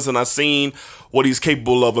his moments and I've seen what he's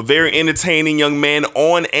capable of. A very entertaining young man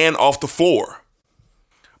on and off the floor.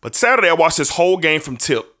 But Saturday, I watched this whole game from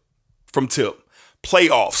tip.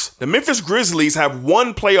 Playoffs. The Memphis Grizzlies have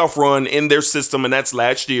one playoff run in their system, and that's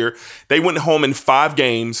last year. They went home in 5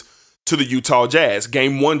 games to the Utah Jazz.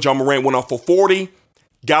 Game 1, John Morant went off for 40.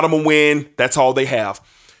 Got them a win. That's all they have.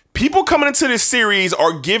 People coming into this series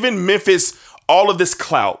are giving Memphis all of this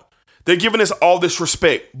clout. They're giving us all this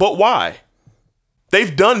respect. But why?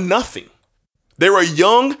 They've done nothing. They're a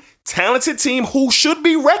young, talented team who should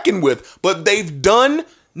be reckoned with, but they've done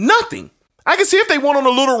nothing. I can see if they went on a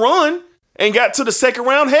little run and got to the second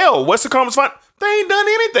round, Western Conference Final, they ain't done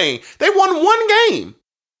anything. They won 1 game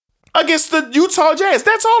against the Utah Jazz.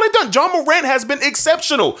 That's all they've done. John Morant has been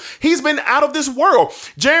exceptional. He's been out of this world.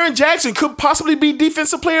 Jaren Jackson could possibly be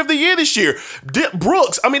Defensive Player of the Year this year.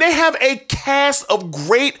 Brooks. They have a cast of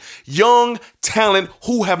great young talent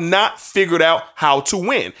who have not figured out how to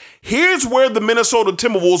win. Here's where the Minnesota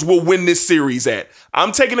Timberwolves will win this series at.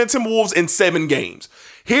 I'm taking the Timberwolves in 7 games.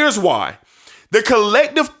 Here's why. The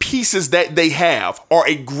collective pieces that they have are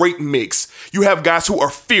a great mix. You have guys who are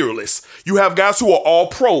fearless. You have guys who are all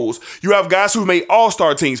pros. You have guys who made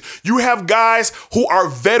all-star teams. You have guys who are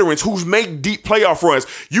veterans who make deep playoff runs.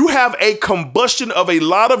 You have a combustion of a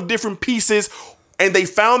lot of different pieces, and they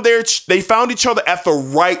found each other at the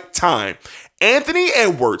right time. Anthony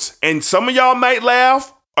Edwards, and some of y'all might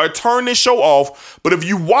laugh or turn this show off, but if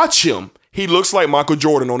you watch him, he looks like Michael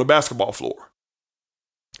Jordan on the basketball floor.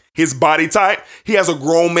 His body type, he has a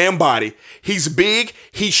grown man body. He's big,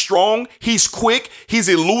 he's strong, he's quick, he's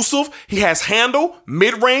elusive, he has handle,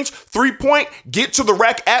 mid-range, 3-point, get to the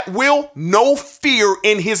rack at will, no fear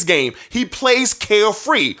in his game. He plays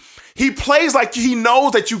carefree. He plays like he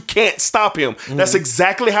knows that you can't stop him. That's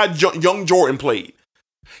exactly how young Jordan played.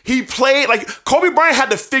 He played like Kobe Bryant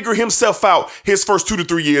had to figure himself out his first 2 to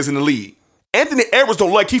 3 years in the league. Anthony Edwards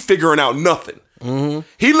don't like he figuring out nothing.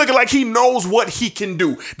 He looking like he knows what he can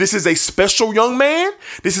do. This is a special young man.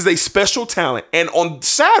 This is a special talent. And on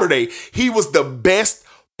Saturday, he was the best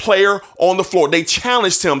player on the floor. They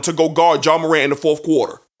challenged him to go guard Ja Morant in the fourth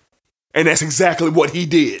quarter. And that's exactly what he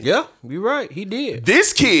did. Yeah, you're right. He did.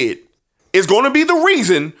 This kid is going to be the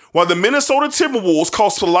reason why the Minnesota Timberwolves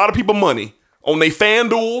cost a lot of people money. On their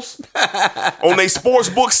FanDuels, on their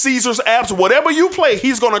Sportsbook, Caesars apps, whatever you play,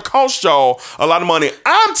 he's going to cost y'all a lot of money.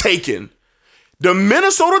 I'm taking the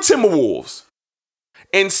Minnesota Timberwolves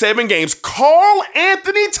in 7 games. Karl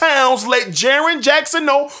Anthony Towns let Jaren Jackson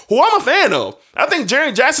know, who I'm a fan of. I think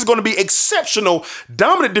Jaren Jackson is going to be exceptional,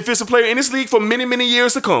 dominant defensive player in this league for many, many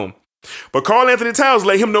years to come. But Karl Anthony Towns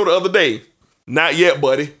let him know the other day, not yet,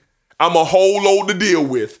 buddy. I'm a whole load to deal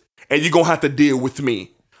with, and you're going to have to deal with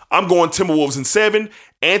me. I'm going Timberwolves in 7.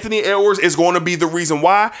 Anthony Edwards is going to be the reason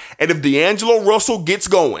why. And if D'Angelo Russell gets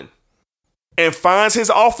going and finds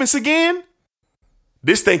his offense again,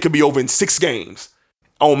 this thing could be over in 6 games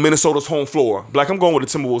on Minnesota's home floor. Black, I'm going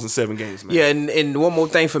with the Timberwolves in 7 games, man. Yeah, and one more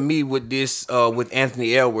thing for me with this, with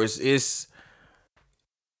Anthony Edwards, is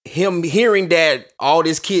him hearing that all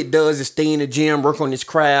this kid does is stay in the gym, work on his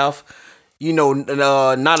craft,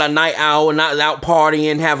 not a night owl, not out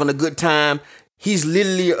partying, having a good time. He's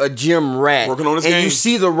literally a gym rat. Working on his game. And you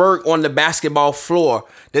see the work on the basketball floor.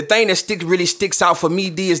 The thing that really sticks out for me,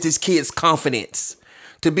 D, is this kid's confidence.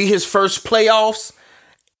 To be his first playoffs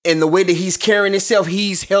and the way that he's carrying himself,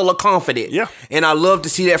 he's hella confident. Yeah. And I love to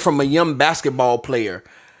see that from a young basketball player.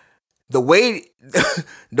 The way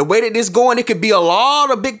that this going, it could be a lot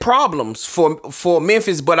of big problems for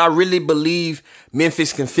Memphis, but I really believe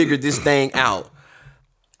Memphis can figure this thing out.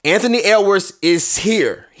 Anthony Edwards is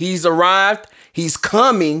here. He's arrived. He's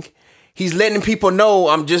coming. He's letting people know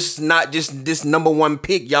I'm just not just this number 1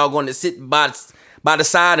 pick y'all going to sit by the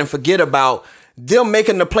side and forget about. Them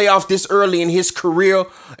making the playoffs this early in his career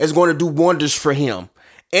is going to do wonders for him.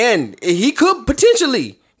 And he could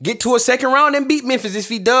potentially get to a second round and beat Memphis. If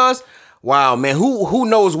he does, wow, man, who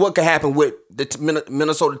knows what could happen with the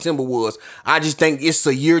Minnesota Timberwolves. I just think it's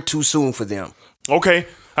a year too soon for them. Okay.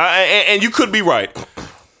 And you could be right.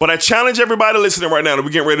 But I challenge everybody listening right now that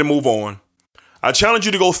we're getting ready to move on. I challenge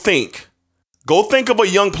you to go think. Go think of a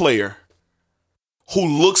young player who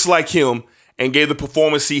looks like him and gave the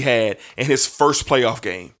performance he had in his first playoff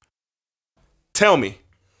game. Tell me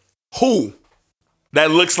who that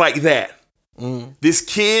looks like that. This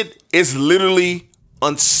kid is literally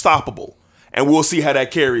unstoppable. And we'll see how that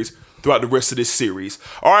carries throughout the rest of this series.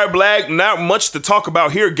 All right, Black, not much to talk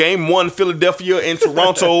about here. Game 1, Philadelphia and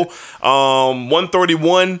Toronto,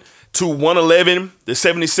 131-111. The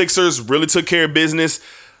 76ers really took care of business.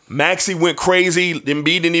 Maxey went crazy. Embiid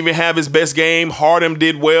didn't even have his best game. Harden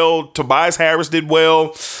did well. Tobias Harris did well.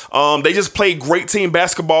 They just played great team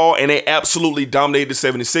basketball, and they absolutely dominated the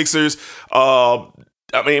 76ers.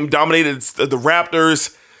 Dominated the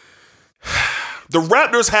Raptors. The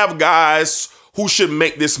Raptors have guys who should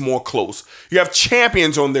make this more close. You have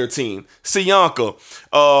champions on their team. Siakam,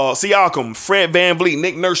 Fred VanVleet,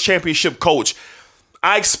 Nick Nurse, championship coach.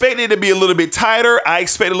 I expected it to be a little bit tighter. I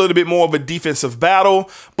expect a little bit more of a defensive battle.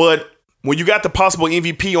 But when you got the possible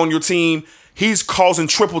MVP on your team, he's causing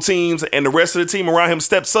triple teams, and the rest of the team around him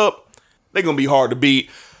steps up, they're going to be hard to beat.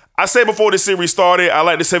 I said before this series started, I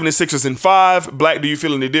like the 76ers in 5. Black, do you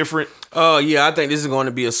feel any different? Yeah, I think this is going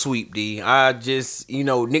to be a sweep, D.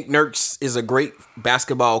 Nick Nurse is a great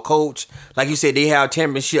basketball coach. Like you said, they have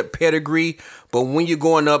championship pedigree. But when you're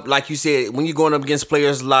going up, like you said, when you're going up against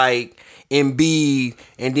players like Embiid,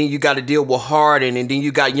 and then you got to deal with Harden, and then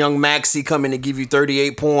you got young Maxey coming to give you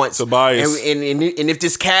 38 points. Tobias. And if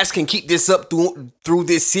this cast can keep this up through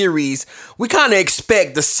this series, we kind of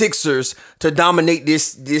expect the Sixers to dominate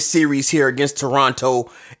this series here against Toronto,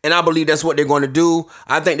 and I believe that's what they're going to do.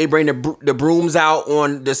 I think they bring the brooms out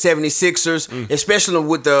on the 76ers, especially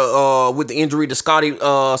with the injury to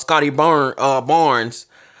Scotty Barnes.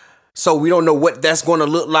 So we don't know what that's going to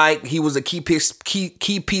look like. He was a key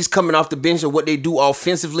piece coming off the bench of what they do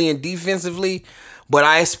offensively and defensively. But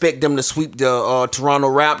I expect them to sweep the Toronto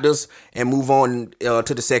Raptors and move on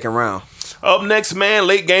to the second round. Up next, man,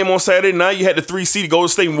 late game on Saturday night. You had the 3-seeded Golden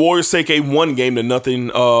State Warriors take a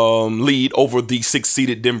 1-0 lead over the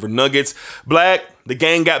 6-seeded Denver Nuggets. Black, the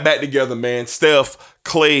gang got back together, man. Steph,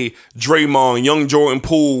 Clay, Draymond, young Jordan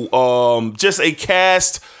Poole. Just a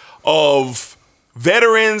cast of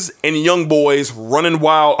veterans and young boys running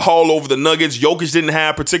wild all over the Nuggets. Jokic didn't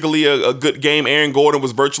have particularly a good game. Aaron Gordon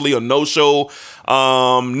was virtually a no-show.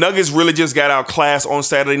 Nuggets really just got outclassed on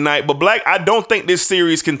Saturday night. But Black, I don't think this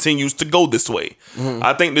series continues to go this way. Mm-hmm.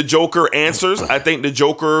 I think the Joker answers. I think the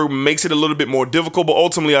Joker makes it a little bit more difficult. But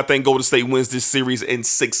ultimately, I think Golden State wins this series in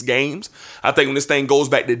 6 games. I think when this thing goes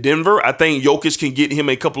back to Denver, I think Jokic can get him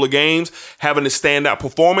a couple of games having a standout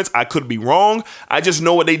performance. I could be wrong. I just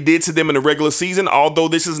know what they did to them in the regular season. Although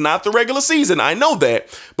this is not the regular season, I know that.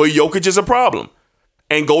 But Jokic is a problem.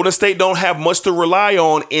 And Golden State don't have much to rely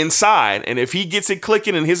on inside. And if he gets it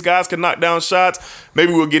clicking and his guys can knock down shots,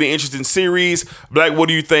 maybe we'll get an interesting series. Black, what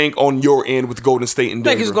do you think on your end with Golden State and Denver?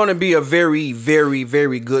 I think it's going to be a very, very,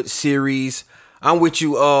 very good series. I'm with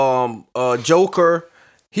you, Joker.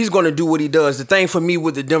 He's going to do what he does. The thing for me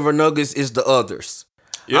with the Denver Nuggets is the others.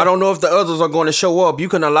 Yeah. I don't know if the others are going to show up. You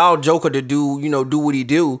can allow Joker to do what he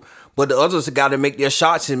do. But the others have got to make their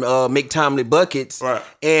shots and make timely buckets. Right.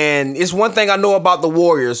 And it's one thing I know about the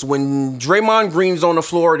Warriors. When Draymond Green's on the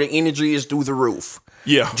floor, the energy is through the roof.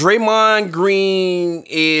 Yeah. Draymond Green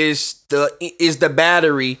is the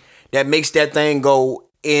battery that makes that thing go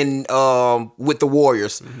in with the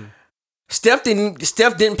Warriors. Mm-hmm. Steph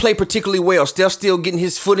didn't play particularly well. Steph's still getting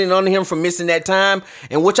his footing under him from missing that time,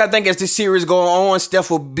 and which I think as this series goes on, Steph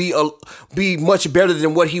will be much better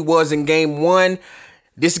than what he was in Game 1.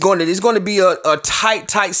 This is going to be a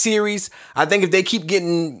tight series. I think if they keep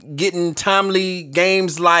getting timely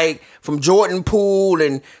games like from Jordan Poole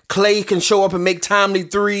and Clay can show up and make timely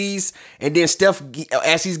threes, and then Steph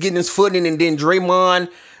as he's getting his footing, and then Draymond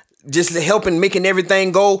just helping making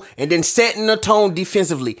everything go, and then setting the tone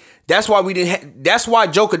defensively. That's why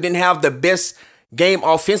Joker didn't have the best game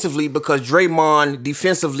offensively, because Draymond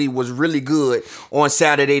defensively was really good on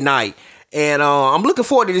Saturday night. And I'm looking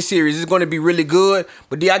forward to this series. It's going to be really good.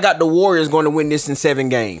 But I got the Warriors going to win this in 7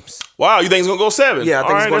 games. Wow, you think it's going to go 7? Yeah, I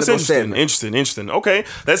think it's going to go 7. Interesting. Okay,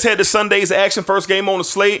 let's head to Sunday's action. First game on the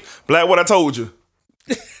slate. Black, what I told you.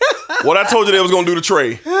 What I told you they was going to do to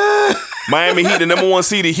Trey. Miami Heat, the number 1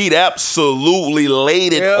 seeded Heat, absolutely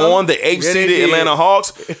laid it on the 8th seeded Atlanta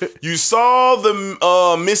Hawks. You saw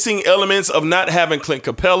the missing elements of not having Clint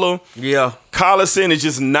Capella. Yeah. Collison is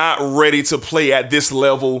just not ready to play at this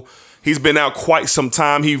level. He's been out quite some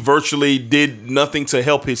time. He virtually did nothing to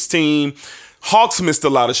help his team. Hawks missed a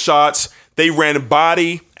lot of shots. They ran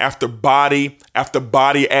body after body after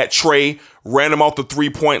body at Trey, ran him off the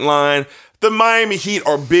 3-point line. The Miami Heat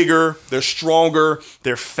are bigger, they're stronger,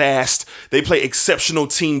 they're fast. They play exceptional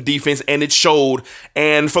team defense, and it showed.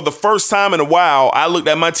 And for the first time in a while, I looked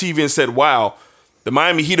at my TV and said, wow, the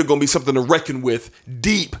Miami Heat are going to be something to reckon with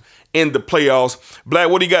deep in the playoffs. Black,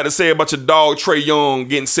 what do you got to say about your dog Trae Young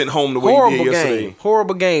getting sent home the way he did yesterday?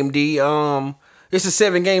 Horrible game, D. It's a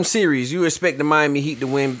 7-game series. You expect the Miami Heat to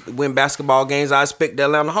win basketball games. I expect the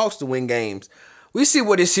Atlanta Hawks to win games. We see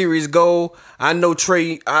where this series go. I know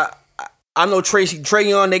Trae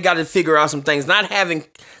Young, they got to figure out some things. Not having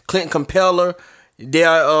Clint Capella,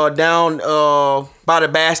 they're down by the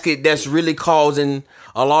basket. That's really causing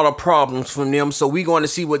a lot of problems for them. So we're going to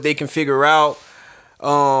see what they can figure out.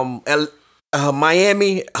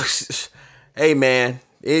 Miami, hey man,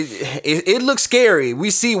 it looks scary. We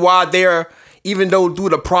see why even though through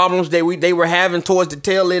the problems they were having towards the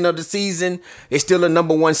tail end of the season, they're still a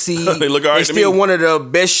number 1 seed. They look all right. They're still one of the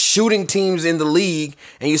best shooting teams in the league,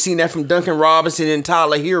 and you've seen that from Duncan Robinson and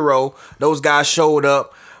Tyler Hero. Those guys showed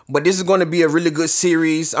up. But this is going to be a really good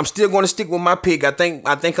series. I'm still going to stick with my pick. I think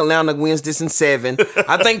Atlanta wins this in 7.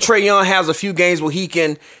 I think Trae Young has a few games where he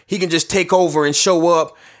can just take over and show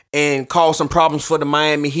up and cause some problems for the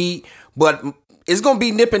Miami Heat. But it's going to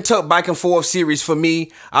be nip and tuck back and forth series for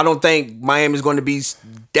me. I don't think Miami's going to be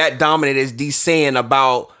that dominant as D's saying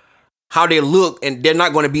about how they look, and they're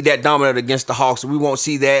not going to be that dominant against the Hawks. So we won't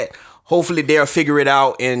see that. Hopefully they'll figure it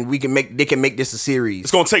out and they can make this a series.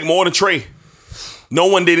 It's going to take more than Trae. No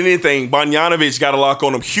one did anything. Bogdanovic got a lock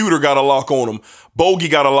on him. Huter got a lock on him. Bogey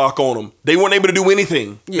got a lock on him. They weren't able to do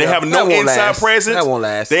anything. Yeah, they have no inside presence. That won't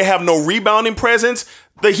last. They have no rebounding presence.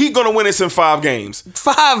 The Heat going to win this in 5 games.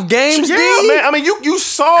 5 games, yeah, D? Man. I mean, you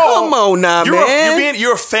saw. Come on now, man.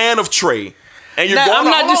 You're a fan of Trae. And you're Now, going.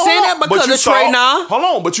 I'm not just saying that because of Trey now. Hold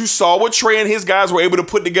on, but you saw what Trey and his guys were able to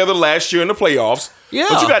put together last year in the playoffs. Yeah.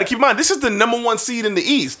 But you got to keep in mind, this is the number 1 seed in the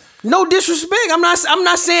East. No disrespect. I'm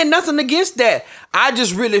not saying nothing against that. I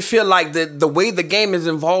just really feel like the way the game is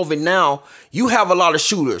evolving now, you have a lot of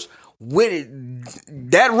shooters. With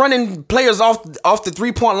that running players off the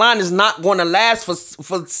 3-point line is not going to last for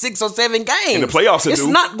 6 or 7 games. In the playoffs, it's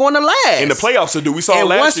not going to last. In the playoffs, it do. We saw and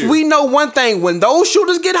last year. once we know one thing, when those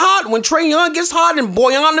shooters get hot, when Trae Young gets hot, and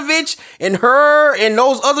Bogdanovic and her and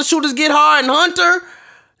those other shooters get hot, and Hunter,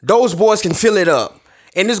 those boys can fill it up.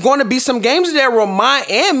 And there's going to be some games there where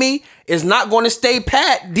Miami is not going to stay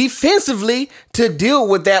pat defensively to deal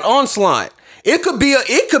with that onslaught. It could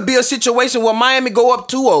be a situation where Miami go up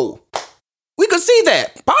 2-0. We could see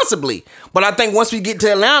that, possibly. But I think once we get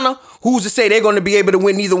to Atlanta, who's to say they're going to be able to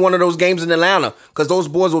win either one of those games in Atlanta? Because those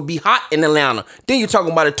boys will be hot in Atlanta. Then you're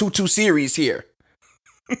talking about a 2-2 series here.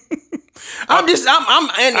 You think I'm just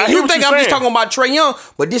talking about Trae Young,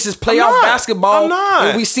 but this is playoff basketball. I'm not.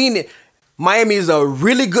 And we've seen it. Miami is a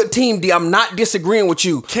really good team, D. I'm not disagreeing with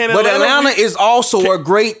you. But Atlanta is also a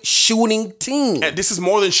great shooting team. This is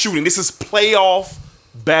more than shooting. This is playoff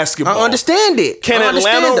basketball. I understand it. Can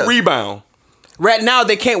Atlanta rebound? Right now,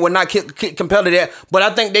 they can't. We're not compelled to that. But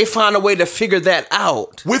I think they find a way to figure that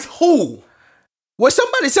out. With who? Well,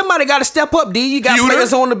 somebody got to step up, D. You got Huter?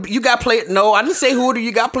 players on the. You got play. No, I didn't say Huter.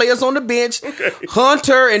 You got players on the bench. Okay.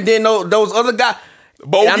 Hunter, and then those other guys.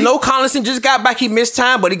 Bogey? I know Collinson just got back. He missed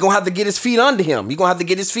time, but he's going to have to get his feet under him.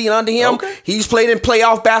 Okay. He's played in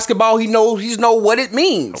playoff basketball. He knows what it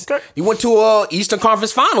means. Okay. He went to Eastern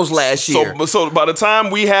Conference Finals last year. So by the time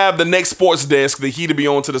we have the next sports desk, the Heat will be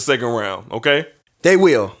on to the second round, okay? They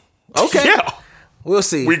will. Okay. Yeah. We'll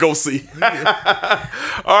see. We go see. All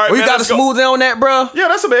right, We got to smooth it on that, bro. Yeah,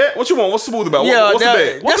 that's a bet. What you want? What's smooth about? Yeah, what's the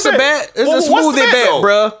bet? That's a bet. It's a smooth bet,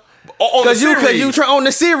 bro. Because you try on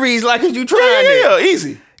the series like you trying it. Yeah,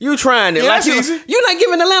 easy. You trying it. Yeah, like that's easy. You're not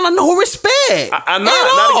giving Atlanta no respect. I'm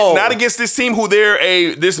at all. not against this team who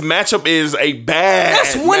this matchup is a bad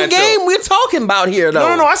That's one matchup. game we're talking about here,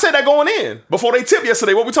 though. No. I said that going in. Before they tipped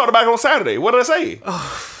yesterday, what we talked about on Saturday. What did I say?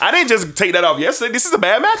 I didn't just take that off yesterday. This is a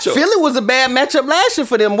bad matchup. Philly was a bad matchup last year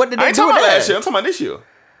for them. What did I they ain't do talking with about that? last year. I'm talking about this year.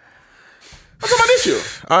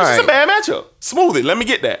 All This right. is a bad matchup. Smooth it. Let me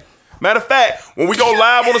get that. Matter of fact, when we go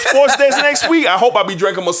live on the sports desk next week, I hope I'll be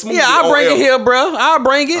drinking my smoothie. Yeah, I'll bring it here, bro. I'll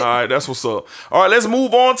bring it. All right, that's what's up. All right, let's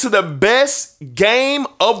move on to the best game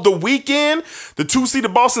of the weekend. The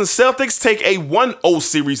 2-seeded Boston Celtics take a 1-0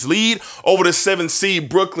 series lead over the 7-seed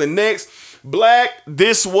Brooklyn Nets. Black,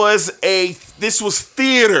 this was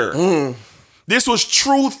theater. This was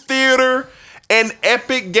true theater. An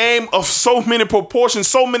epic game of so many proportions,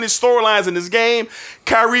 so many storylines in this game.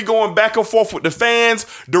 Kyrie going back and forth with the fans.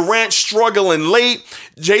 Durant struggling late.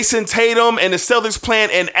 Jason Tatum and the Celtics playing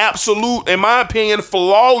an absolute, in my opinion,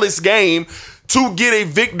 flawless game to get a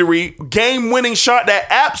victory. Game-winning shot that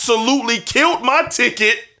absolutely killed my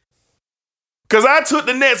ticket because I took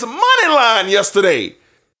the Nets money line yesterday.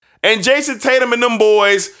 And Jason Tatum and them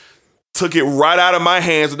boys took it right out of my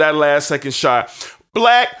hands with that last second shot.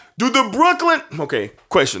 Black, do the Brooklyn... Okay,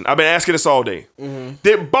 question. I've been asking this all day.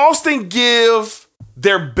 Did Boston give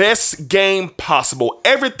their best game possible?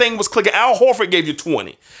 Everything was clicking. Al Horford gave you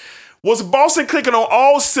 20. Was Boston clicking on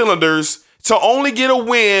all cylinders to only get a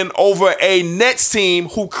win over a Nets team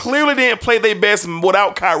who clearly didn't play their best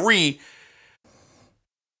without Kyrie,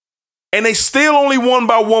 and they still only won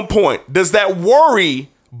by 1 point? Does that worry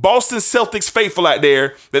Boston Celtics faithful out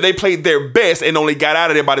there that they played their best and only got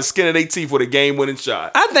out of there by the skin of their teeth with a game-winning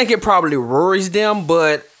shot? I think it probably worries them,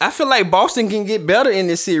 but I feel like Boston can get better in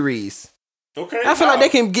this series. Okay. I feel like they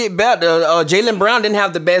can get better. Jaylen Brown didn't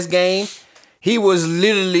have the best game. He was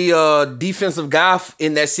literally a defensive guy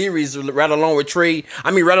in that series, right along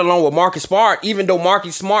with Marcus Smart, even though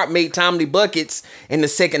Marcus Smart made timely buckets in the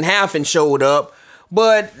second half and showed up.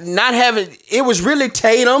 But it was really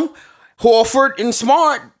Tatum, Horford, and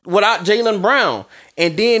Smart without Jaylen Brown.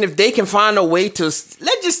 And then if they can find a way to,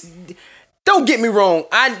 don't get me wrong,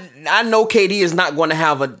 I know KD is not going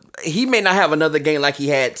to he may not have another game like he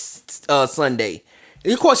had Sunday.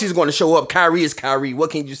 Of course he's going to show up. Kyrie is Kyrie.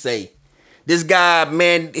 What can you say? This guy,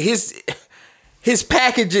 man, his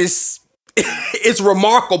package is it's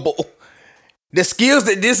remarkable. The skills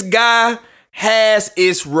that this guy has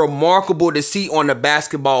is remarkable to see on the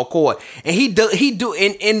basketball court, and he do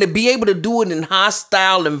and to be able to do it in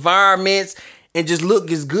hostile environments and just look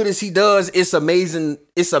as good as he does, it's amazing.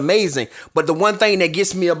 It's amazing. But the one thing that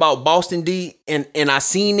gets me about Boston, D, and I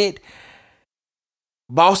seen it,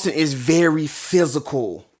 Boston is very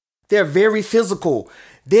physical. They're very physical.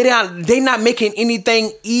 they not making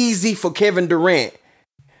anything easy for Kevin Durant.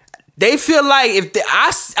 They feel like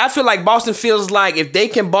I feel like Boston feels like if they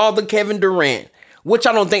can bother Kevin Durant, which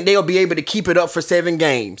I don't think they'll be able to keep it up for 7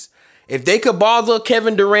 games. If they could bother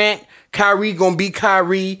Kevin Durant, Kyrie gonna be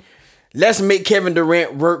Kyrie. Let's make Kevin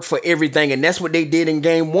Durant work for everything, and that's what they did in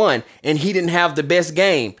game 1. And he didn't have the best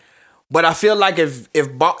game, but I feel like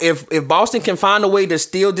if Boston can find a way to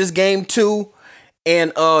steal this game 2,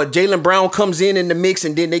 and Jaylen Brown comes in the mix,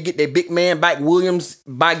 and then they get their big man back Williams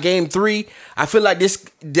by game 3, I feel like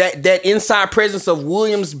that inside presence of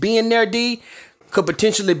Williams being there, D, could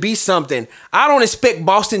potentially be something. I don't expect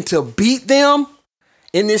Boston to beat them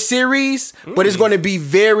in this series, but it's going to be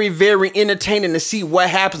very, very entertaining to see what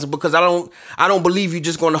happens, because I don't believe you're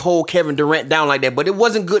just going to hold Kevin Durant down like that. But it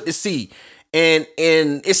wasn't good to see, and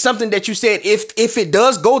it's something that you said if it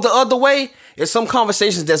does go the other way, there's some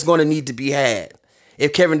conversations that's going to need to be had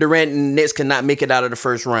if Kevin Durant and the Nets cannot make it out of the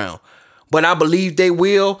first round. But I believe they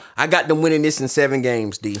will. I got them winning this in 7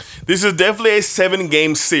 games, D. This is definitely a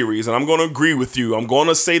 7-game series, and I'm going to agree with you. I'm going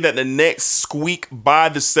to say that the Nets squeak by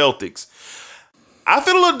the Celtics. I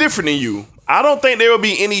feel a little different than you. I don't think there will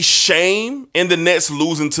be any shame in the Nets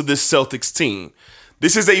losing to this Celtics team.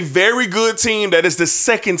 This is a very good team that is the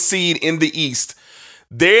 2nd seed in the East.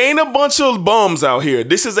 There ain't a bunch of bums out here.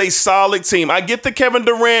 This is a solid team. I get the Kevin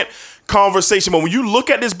Durant conversation, but when you look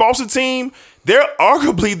at this Boston team, they're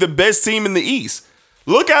arguably the best team in the East.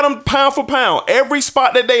 Look at them pound for pound. Every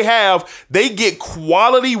spot that they have, they get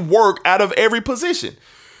quality work out of every position.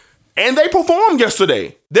 And they performed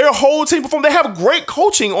yesterday. Their whole team performed. They have great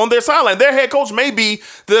coaching on their sideline. Their head coach may be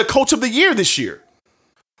the coach of the year this year.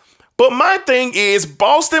 But my thing is,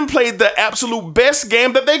 Boston played the absolute best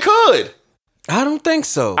game that they could. I don't think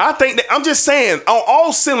so. I think that, I'm just saying, on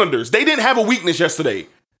all cylinders, they didn't have a weakness yesterday.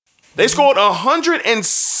 They scored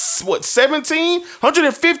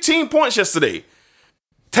 115 points yesterday.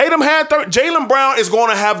 Tatum had Jaylen Brown is going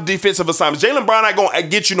to have defensive assignments. Jaylen Brown not going to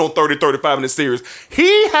get you no 30, 35 in this series.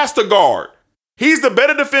 He has to guard. He's the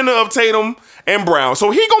better defender of Tatum and Brown. So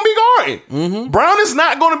he going to be guarding. Mm-hmm. Brown is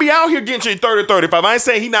not going to be out here getting you 30, 35. I ain't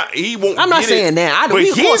saying he won't. I'm not saying that. But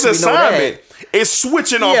his assignment is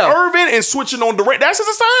switching on Irvin and switching on Durant. That's his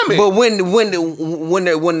assignment. But when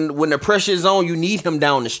the pressure is on, you need him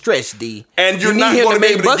down the stretch, D. And you're not going to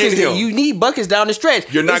be able to get him. You need buckets down the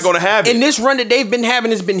stretch. You're not going to have it. In this run that they've been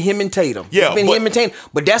having, it's been him and Tatum. Yeah, it's been him and Tatum.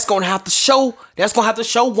 But that's going to have to show. That's going to have to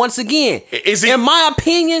show once again. In my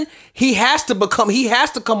opinion, he has to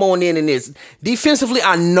come on in this. Defensively,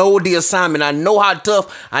 I know the assignment. I know how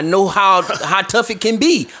tough. I know how tough it can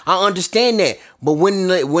be. I understand that. But when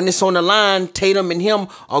it's on the line, Tatum and him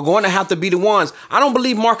are going to have to be the ones. I don't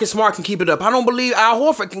believe Marcus Smart can keep it up. I don't believe Al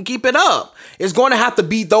Horford can keep it up. It's going to have to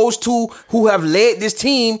be those two who have led this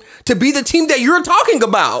team to be the team that you're talking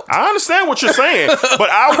about. I understand what you're saying, but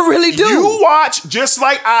I really do. You watch just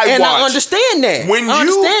like I watch. And I understand that.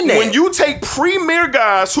 When you take premier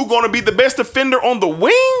guys who going to be the best defender on the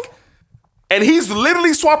wing, and he's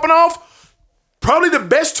literally swapping off probably the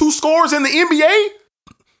best 2 scorers in the NBA,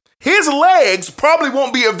 his legs probably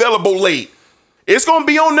won't be available late. It's going to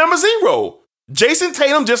be on number 0. Jason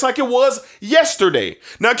Tatum, just like it was yesterday.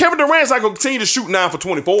 Now, Kevin Durant's not going to continue to shoot 9 for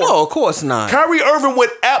 24. No, of course not. Kyrie Irving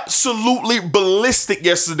went absolutely ballistic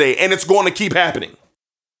yesterday, and it's going to keep happening.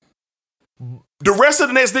 The rest of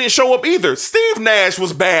the Nets didn't show up either. Steve Nash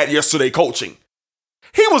was bad yesterday coaching.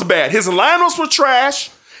 He was bad. His lineups were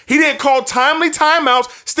trash. He didn't call timely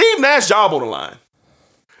timeouts. Steve Nash's job on the line.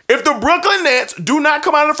 If the Brooklyn Nets do not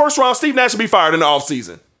come out of the first round, Steve Nash will be fired in the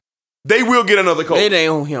offseason. They will get another coach. It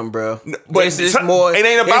ain't on him, bro. But it's more. It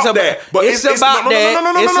ain't about that. But it's about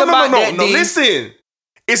that. No, listen.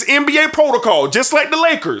 It's NBA protocol, just like the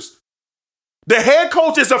Lakers. The head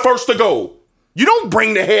coach is the first to go. You don't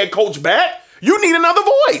bring the head coach back. You need another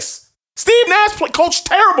voice. Steve Nash coached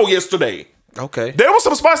terrible yesterday. Okay. There were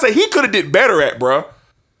some spots that he could have did better at, bro.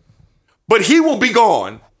 But he will be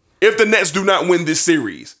gone if the Nets do not win this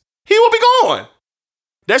series. He will be gone.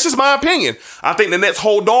 That's just my opinion. I think the Nets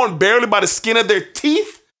hold on barely by the skin of their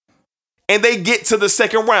teeth, and they get to the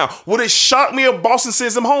second round. Would it shock me if Boston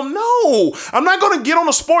sends them home? No. I'm not going to get on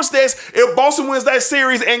the sports desk if Boston wins that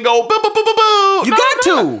series and go, boo, boo, boo, boo, boo. You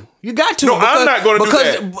got to. No, I'm not going to do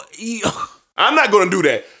that. I'm not going to do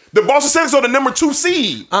that. The Boston Celtics are the number 2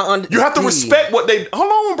 seed. You have to respect what they...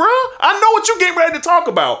 Hold on, bro. I know what you're getting ready to talk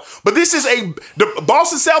about. But this is the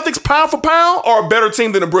Boston Celtics pound for pound are a better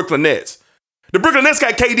team than the Brooklyn Nets. The Brooklyn Nets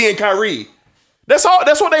got KD and Kyrie. That's all.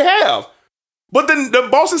 That's what they have. But then the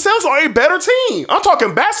Boston Celtics are a better team. I'm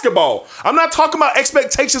talking basketball. I'm not talking about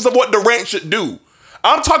expectations of what Durant should do.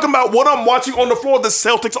 I'm talking about what I'm watching on the floor. The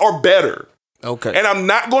Celtics are better. Okay. And I'm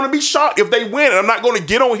not going to be shocked if they win. And I'm not going to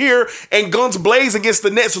get on here and guns blaze against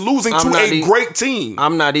the Nets losing to a great team.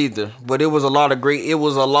 I'm not either. But it was a lot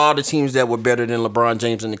of teams that were better than LeBron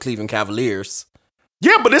James and the Cleveland Cavaliers.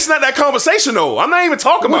 Yeah, but it's not that conversation though. I'm not even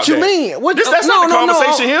talking about that. What you mean? That's not the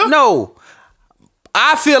conversation here. No.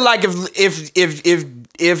 I feel like if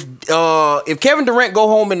Kevin Durant go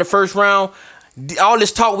home in the first round, all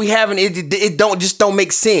this talk we having it don't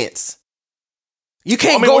make sense. You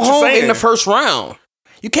can't go home in the first round.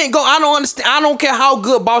 You can't go. I don't understand. I don't care how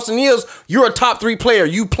good Boston is. You're a top 3 player.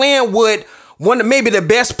 You playing with one of maybe the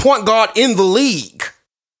best point guard in the league.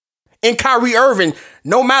 And Kyrie Irving,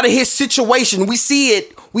 no matter his situation, we see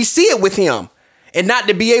it with him. And not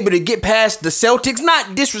to be able to get past the Celtics,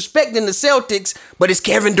 not disrespecting the Celtics, but it's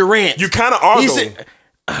Kevin Durant. You kind of are, though.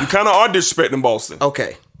 You kind of are disrespecting Boston.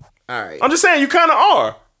 Okay. All right. I'm just saying, you kind of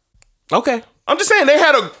are. Okay. I'm just saying, they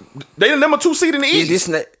the number 2 seed in the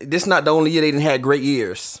East. This not the only year they didn't have great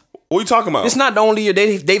years. What are you talking about? It's not the only year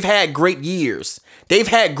they've had great years. They've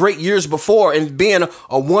had great years before and being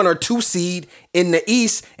a 1 or 2 seed in the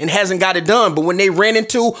East and hasn't got it done. But when they ran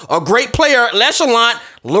into a great player, l'echelon,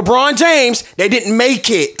 LeBron James, they didn't make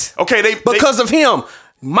it. Okay, because of him.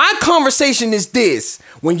 My conversation is this: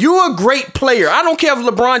 when you're a great player, I don't care if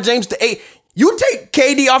LeBron James you take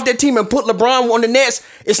KD off that team and put LeBron on the Nets.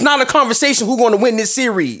 It's not a conversation who's going to win this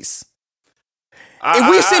series. If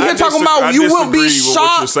we sit here talking about you will be shocked.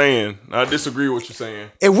 What you're saying. I disagree with what you're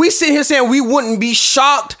saying. If we sit here saying we wouldn't be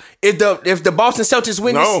shocked if the Boston Celtics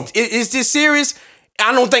win this series,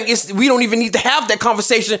 I don't think we don't even need to have that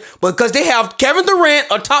conversation because they have Kevin Durant,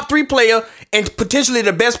 a top 3 player, and potentially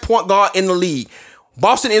the best point guard in the league.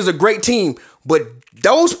 Boston is a great team, but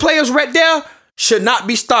those players right there should not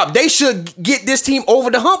be stopped. They should get this team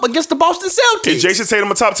over the hump against the Boston Celtics. Is Jason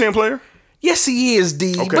Tatum a top 10 player? Yes, he is,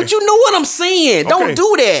 D. Okay. But you know what I'm saying. Don't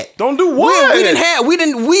do that. Don't do what? Me and you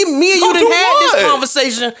didn't have this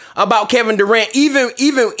conversation about Kevin Durant. Even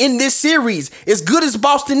in this series, as good as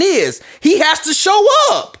Boston is, he has to show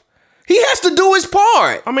up. He has to do his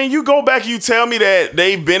part. I mean, you go back and you tell me that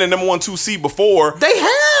they've been a number 1, 2 seed before. They have.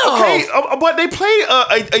 Okay, but they played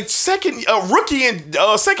a rookie and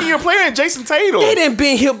second year player in Jason Tatum. They didn't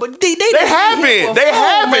been here, but they haven't. They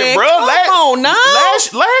haven't, bro. Come on now.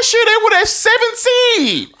 Last year they were that 7th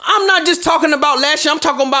seed. I'm not just talking about last year. I'm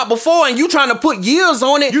talking about before, and you trying to put years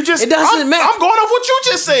on it. It doesn't matter. I'm going off what you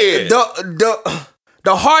just said.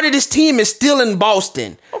 The heart of this team is still in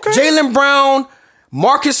Boston. Okay. Jaylen Brown,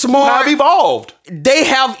 Marcus Smart have evolved. They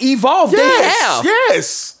have evolved. Yes, they have.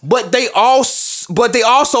 Yes. But they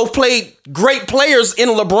also played great players in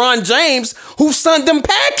LeBron James who sent them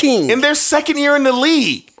packing. In their second year in the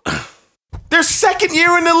league.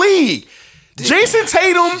 Jason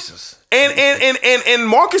Tatum and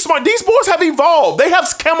Marcus Smart, these boys have evolved. They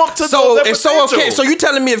have come up to their potential. So you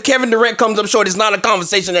telling me if Kevin Durant comes up short, it's not a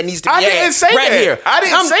conversation that needs to be had? I didn't say right that. Here. I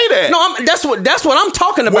didn't say that. No, that's what I'm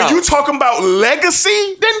talking about. When you talking about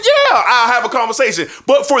legacy, then yeah, I'll have a conversation.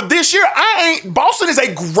 But for this year, Boston is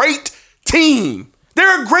a great team.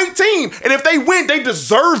 They're a great team. And if they win, they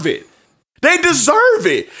deserve it. They deserve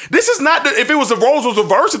it. This is not if it was the roles was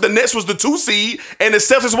reversed, if the Nets was the 2 seed and the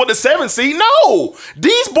Celtics were the 7 seed. No,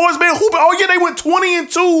 these boys been hooping. Oh yeah, they went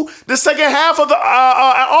 20-2 the second half of the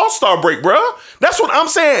All-Star break, bro. That's what I'm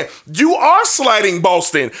saying. You are sliding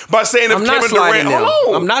Boston by saying if Kevin Durant.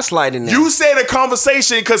 I'm not sliding now. You said a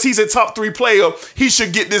conversation because he's a top 3 player. He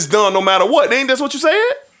should get this done no matter what. Ain't that what you said?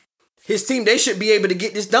 His team, they should be able to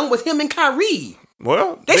get this done with him and Kyrie.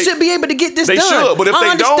 Well, they should be able to get this done. They should, but if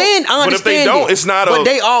they don't, it's not.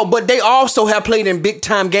 But they also have played in big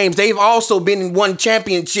time games. They've also won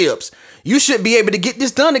championships. You should be able to get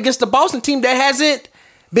this done against the Boston team that hasn't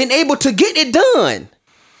been able to get it done.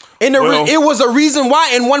 And it was a reason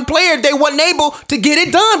why in one player they wasn't able to get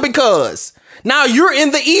it done because now you're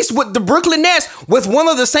in the East with the Brooklyn Nets with one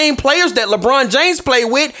of the same players that LeBron James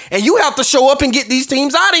played with, and you have to show up and get these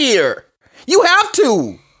teams out of here. You have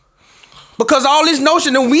to. Because all this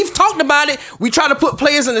notion, and we've talked about it, we try to put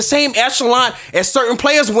players in the same echelon as certain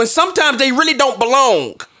players when sometimes they really don't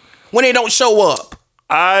belong when they don't show up.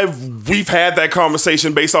 We've had that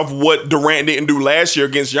conversation based off what Durant didn't do last year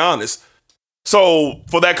against Giannis. So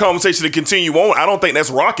for that conversation to continue on, I don't think that's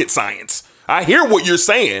rocket science. I hear what you're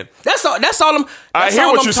saying. I hear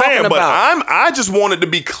what you're saying, but I just wanted to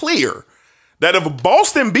be clear that if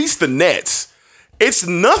Boston beats the Nets, it's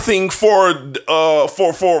nothing for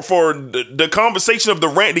the conversation of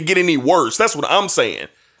Durant to get any worse. That's what I'm saying.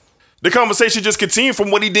 The conversation just continued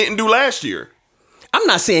from what he didn't do last year. I'm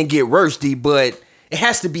not saying get worse, D, but it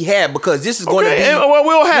has to be had because this is going to be. Well,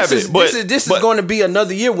 we'll have it. This is going to be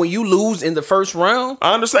another year when you lose in the first round.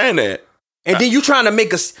 I understand that. And then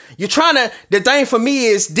the thing for me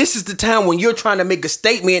is this is the time when you're trying to make a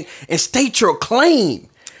statement and state your claim.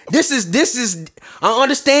 This is I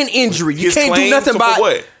understand injury. You can't do nothing about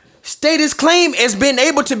what? State his claim as being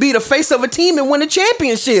able to be the face of a team and win a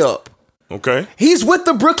championship. Okay. He's with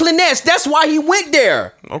the Brooklyn Nets. That's why he went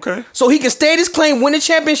there. Okay. So he can state his claim, win a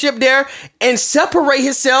championship there, and separate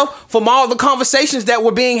himself from all the conversations that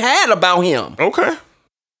were being had about him. Okay.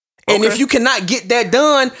 And if you cannot get that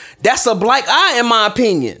done, that's a black eye, in my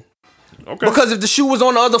opinion. Okay. Because if the shoe was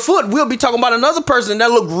on the other foot, we'll be talking about another person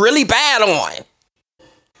that looked really bad on.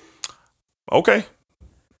 Okay.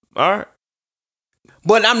 All right.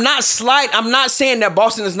 But I'm not saying that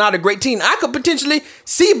Boston is not a great team. I could potentially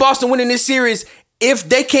see Boston winning this series if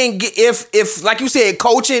they can't get, if like you said,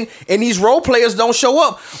 coaching and these role players don't show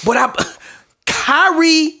up. But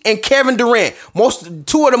Kyrie and Kevin Durant,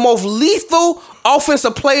 two of the most lethal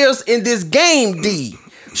offensive players in this game,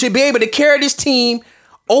 should be able to carry this team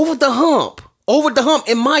over the hump,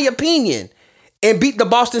 in my opinion, and beat the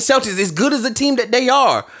Boston Celtics as good as the team that they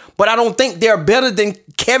are. But I don't think they're better than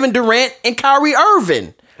Kevin Durant and Kyrie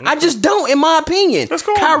Irving. I just don't, in my opinion. Let's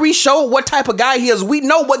go. Kyrie showed what type of guy he is. We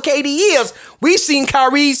know what KD is. We've seen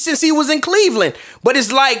Kyrie since he was in Cleveland. But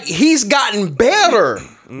it's like he's gotten better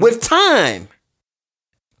with time.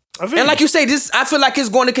 And like you say, I feel like it's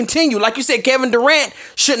going to continue. Like you said, Kevin Durant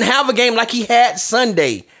shouldn't have a game like he had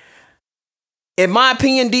Sunday. In my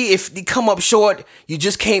opinion, if they come up short, you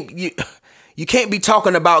just can't... You can't be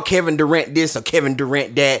talking about Kevin Durant this or Kevin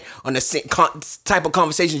Durant that on the same type of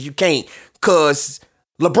conversations. You can't, because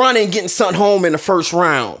LeBron ain't getting sent home in the first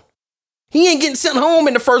round. He ain't getting sent home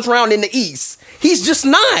in the first round in the East. He's just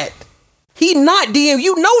not. He not, DM.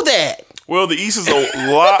 You know that. Well, the East is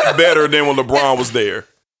a lot better than when LeBron was there.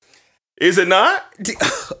 Is it not?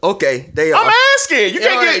 Okay, they are. I'm asking.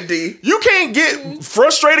 You can't get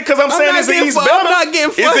frustrated because I'm saying is the East better? I'm not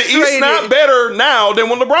getting frustrated. Is the East not better now than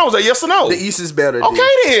when LeBron was there? Yes or no? The East is better. Okay,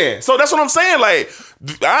 then. So that's what I'm saying. Like,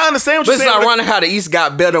 I understand what you're saying. It's ironic how the East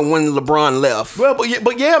got better when LeBron left. Well,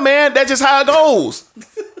 but yeah, man, that's just how it goes.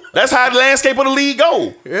 That's how the landscape of the league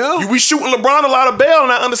go. Yeah. We shooting LeBron a lot of bail,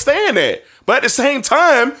 and I understand that. But at the same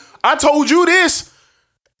time, I told you this.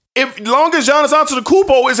 If long as Giannis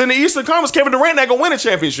Antetokounmpo is in the Eastern Conference, Kevin Durant not gonna win a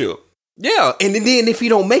championship. Yeah, and then if he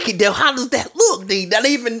don't make it, then how does that look? That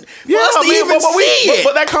even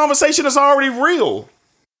but that conversation is already real,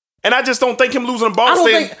 and I just don't think him losing to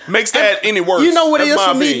Boston makes that any worse. You know what it is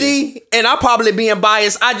for me, D? And I'm probably being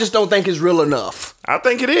biased. I just don't think it's real enough. I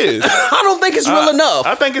think it is. I don't think it's real enough.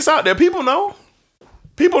 I think it's out there. People know.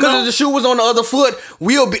 Because if the shoe was on the other foot,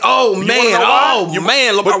 we'll be, LeBron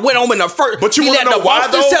went home in the first. But you want to know why,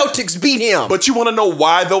 though? The Celtics beat him. But you want to know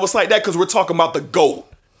why, though, it's like that? Because we're talking about the GOAT.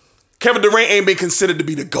 Kevin Durant ain't been considered to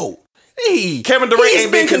be the GOAT. Kevin Durant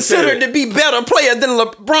ain't been considered to be better player than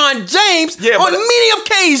LeBron James on many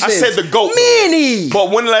occasions. I said the GOAT. Many.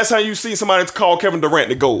 But when the last time you seen somebody call Kevin Durant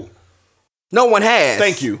the GOAT? No one has.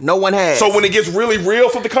 Thank you. No one has. So when it gets really real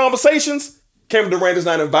for the conversations, Kevin Durant is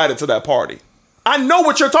not invited to that party. I know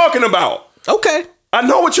what you're talking about. Okay. I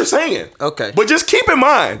know what you're saying. Okay. But just keep in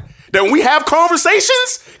mind that when we have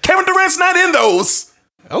conversations, Kevin Durant's not in those.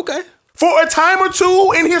 Okay. For a time or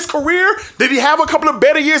two in his career, did he have a couple of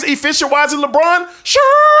better years efficient-wise than LeBron?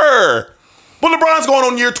 Sure. But LeBron's going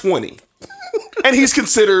on year 20. And he's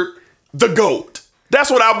considered the GOAT. That's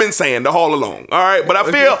what I've been saying the all along. All right. But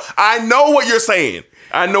I know what you're saying.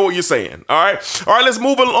 I know what you're saying. All right. All right. Let's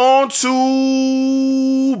move on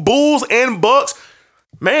to Bulls and Bucks.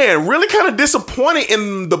 Man, really kind of disappointed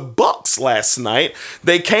in the Bucks last night.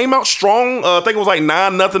 They came out strong. I think it was like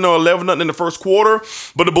 9-0 or 11-0 in the first quarter.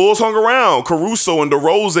 But the Bulls hung around. Caruso and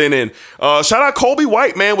DeRozan and shout out Kobe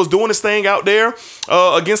White, man, was doing his thing out there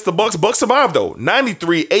against the Bucks. Bucks survived though.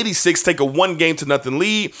 93-86, take a 1-0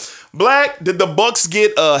 lead. Black, did the Bucks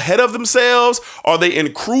get ahead of themselves? Are they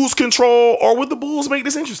in cruise control? Or would the Bulls make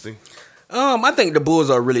this interesting? I think the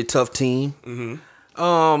Bulls are a really tough team.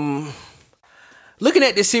 Mm-hmm. Looking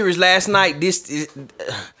at this series last night,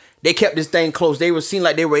 they kept this thing close. They seemed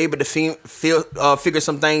like they were able to figure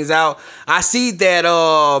some things out. I see that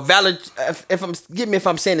if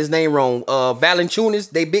I'm saying his name wrong,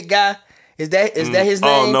 Valanciunas, they big guy. Is that his name?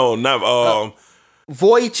 Oh no, not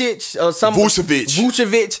Vujicic or some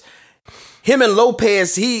Vucevic. Him and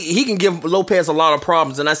Lopez, he can give Lopez a lot of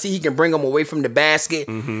problems, and I see he can bring them away from the basket,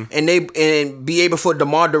 and be able for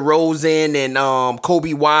DeMar DeRozan and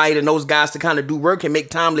Kobe White and those guys to kind of do work and make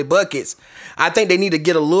timely buckets. I think they need to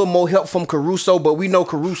get a little more help from Caruso, but we know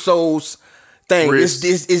Caruso's thing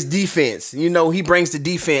is defense. You know, he brings the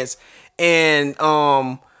defense, and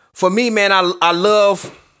for me, man, I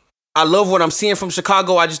love I love what I'm seeing from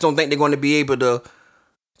Chicago. I just don't think they're going to be able to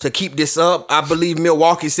keep this up. I believe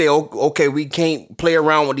Milwaukee say, okay, we can't play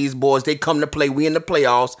around with these boys. They come to play. We in the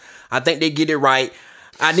playoffs. I think they get it right.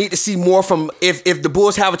 I need to see more from, if the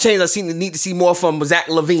Bulls have a chance, need to see more from Zach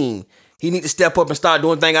LaVine. He need to step up and start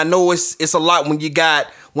doing things. I know it's a lot when you got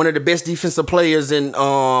one of the best defensive players in,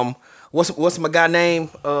 what's my guy name?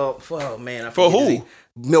 For who?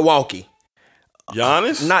 Milwaukee.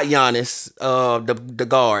 Giannis? Not Giannis, the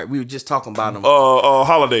guard. We were just talking about him.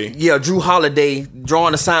 Holiday. Yeah, Drew Holiday.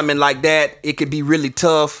 Drawing assignment like that, it could be really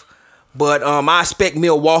tough. But I expect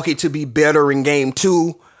Milwaukee to be better in game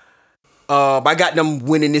 2. I got them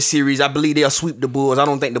winning this series. I believe they'll sweep the Bulls. I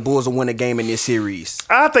don't think the Bulls will win a game in this series.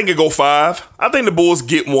 I think it go 5. I think the Bulls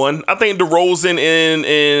get one. I think DeRozan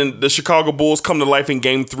and the Chicago Bulls come to life in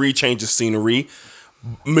game 3, change the scenery.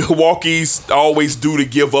 Milwaukee's always due to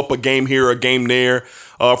give up a game here, a game there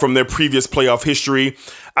from their previous playoff history.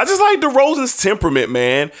 I just like DeRozan's temperament,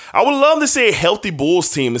 man. I would love to see a healthy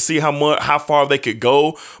Bulls team and see how far they could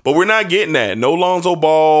go, but we're not getting that. No Lonzo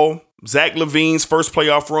Ball, Zach LaVine's first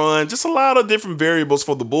playoff run, just a lot of different variables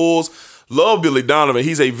for the Bulls. Love Billy Donovan.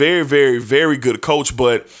 He's a very, very, very good coach,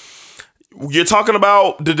 but you're talking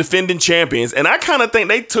about the defending champions, and I kind of think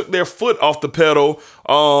they took their foot off the pedal.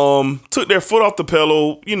 In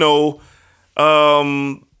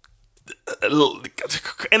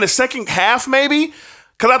the second half, maybe,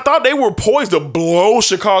 because I thought they were poised to blow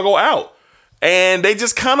Chicago out. And they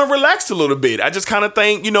just kind of relaxed a little bit. I just kind of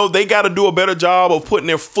think, they got to do a better job of putting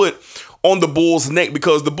their foot on the Bulls' neck,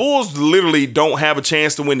 because the Bulls literally don't have a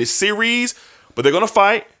chance to win this series, but they're going to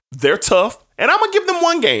fight. They're tough. And I'm going to give them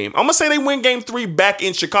one game. I'm going to say they win game 3 back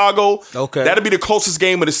in Chicago. Okay. That'll be the closest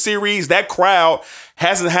game of the series. That crowd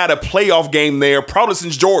hasn't had a playoff game there probably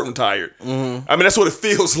since Jordan retired. Mm-hmm. I mean, that's what it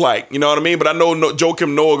feels like. You know what I mean? But I know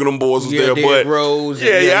Joakim Noah and them boys was there. But Rose.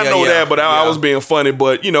 I know that. But I was being funny.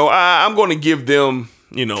 But, I'm going to give them,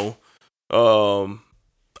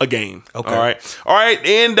 a game. Okay. All right.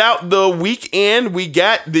 End out the weekend. We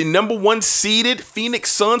got the number 1 seeded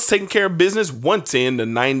Phoenix Suns taking care of business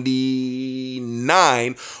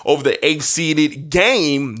 110-99 over the 8th seeded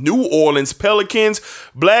game New Orleans Pelicans.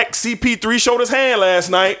 Black CP3 showed his hand last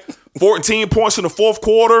night. 14 points in the fourth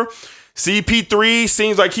quarter. CP3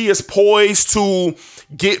 seems like he is poised to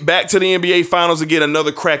get back to the NBA Finals and get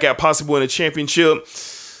another crack at possibly winning a championship.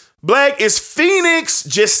 Black, is Phoenix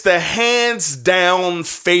just the hands down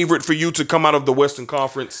favorite for you to come out of the Western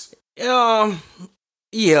Conference? Yeah,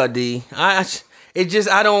 D. I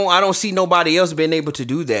don't see nobody else being able to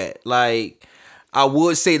do that. Like, I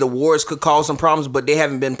would say the Warriors could cause some problems, but they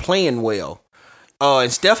haven't been playing well.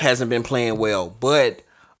 And Steph hasn't been playing well. But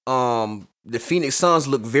the Phoenix Suns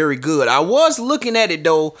look very good. I was looking at it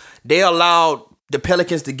though. They allowed the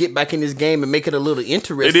Pelicans to get back in this game and make it a little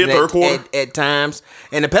interesting at times.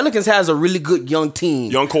 And the Pelicans has a really good young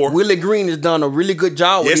team. Young core. Willie Green has done a really good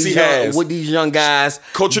job with these young guys.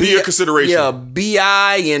 Coach of the Year consideration. Yeah,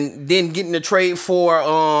 B.I. and then getting the trade for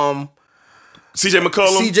CJ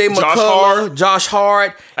McCollum, Josh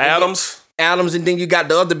Hart, Adams, and then you got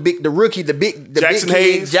the rookie,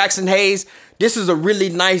 Jackson Hayes. This is a really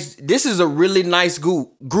nice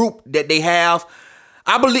group that they have.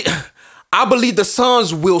 I believe the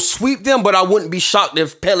Suns will sweep them, but I wouldn't be shocked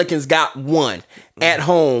if Pelicans got one at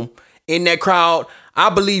home in that crowd. I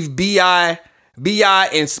believe B.I. and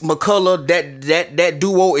McCullough, that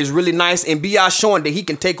duo is really nice, and B.I. showing that he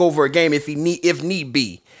can take over a game if need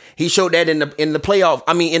be. He showed that in the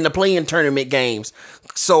play-in tournament games.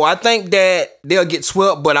 So I think that they'll get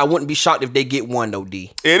swept, but I wouldn't be shocked if they get one though,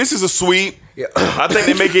 D. Yeah, this is a sweep. Yeah. I think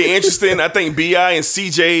they make it interesting. I think B.I. and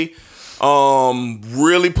CJ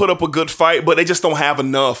really put up a good fight, but they just don't have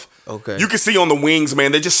enough. Okay. You can see on the wings,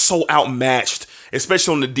 man, they're just so outmatched,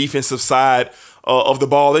 especially on the defensive side of the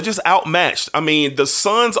ball. They're just outmatched. I mean, the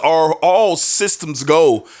Suns are all systems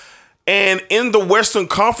go. And in the Western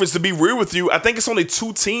Conference, to be real with you, I think it's only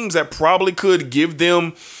 2 teams that probably could give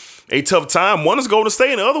them a tough time. One is Golden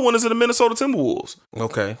State, and the other one is the Minnesota Timberwolves.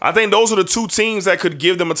 Okay. I think those are the 2 teams that could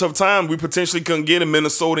give them a tough time. We potentially couldn't get in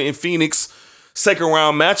Minnesota and Phoenix second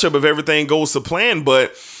round matchup if everything goes to plan,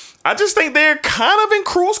 but I just think they're kind of in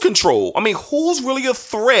cruise control. I mean, who's really a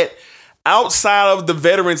threat outside of the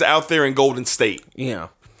veterans out there in Golden State? Yeah.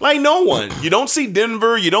 Like no one. You don't see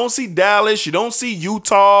Denver, you don't see Dallas, you don't see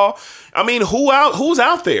Utah. I mean, who's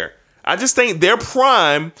out there? I just think they're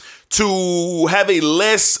primed to have a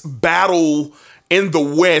less battle in the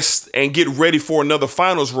West and get ready for another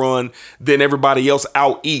finals run than everybody else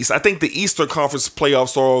out East. I think the Eastern Conference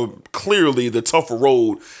playoffs are clearly the tougher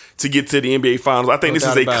road to get to the NBA Finals. I think this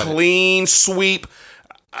is a clean sweep.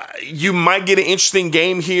 You might get an interesting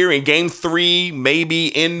game here in game 3, maybe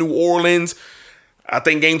in New Orleans. I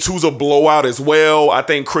think game 2's a blowout as well. I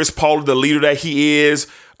think Chris Paul, the leader that he is,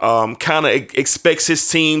 kind of expects his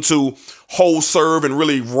team to hold serve and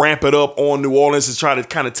really ramp it up on New Orleans and try to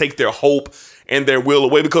kind of take their hope and their will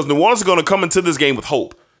away, because New Orleans is going to come into this game with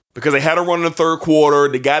hope because they had a run in the third quarter.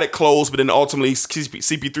 They got it close, but then ultimately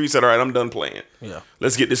CP3 said, all right, I'm done playing. Yeah,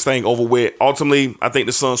 let's get this thing over with. Ultimately, I think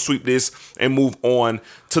the Suns sweep this and move on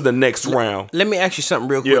to the next round. Let me ask you something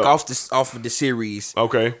real quick off of the series.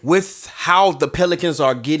 Okay. With how the Pelicans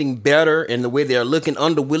are getting better and the way they're looking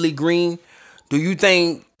under Willie Green, do you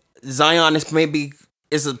think Zion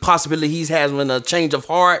is a possibility he's having a change of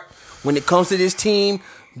heart when it comes to this team?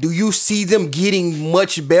 Do you see them getting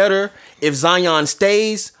much better if Zion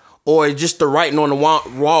stays, or just the writing on the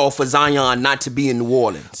wall for Zion not to be in New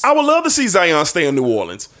Orleans? I would love to see Zion stay in New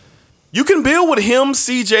Orleans. You can build with him,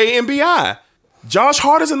 CJ, and B.I. Josh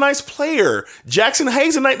Hart is a nice player. Jackson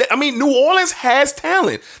Hayes is New Orleans has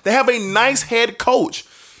talent. They have a nice head coach.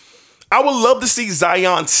 I would love to see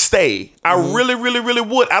Zion stay. I really, really, really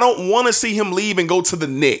would. I don't want to see him leave and go to the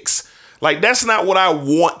Knicks. Like, that's not what I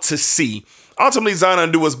want to see. Ultimately,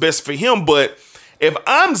 Zion do what's best for him, but if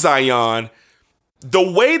I'm Zion,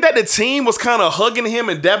 the way that the team was kind of hugging him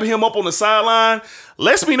and dabbing him up on the sideline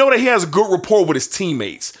lets me know that he has a good rapport with his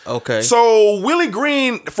teammates. Okay. So Willie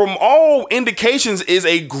Green, from all indications, is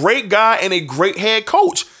a great guy and a great head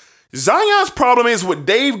coach. Zion's problem is with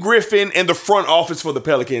Dave Griffin and the front office for the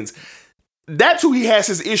Pelicans. That's who he has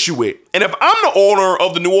his issue with. And if I'm the owner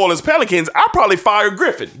of the New Orleans Pelicans, I'll probably fire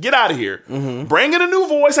Griffin. Get out of here. Mm-hmm. Bring in a new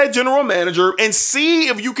voice at general manager and see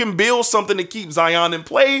if you can build something to keep Zion in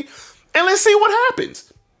play. And let's see what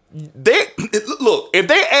happens. Look, if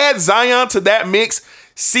they add Zion to that mix,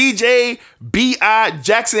 CJ, B.I.,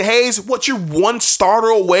 Jackson Hayes, you're one starter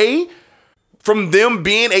away from them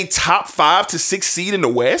being a top 5 to 6 seed in the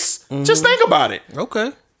West? Mm-hmm. Just think about it.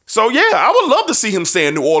 Okay. So, yeah, I would love to see him stay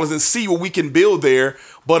in New Orleans and see what we can build there.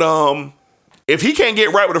 But if he can't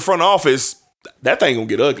get right with the front office, that thing going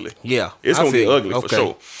to get ugly. Yeah. It's going to get ugly for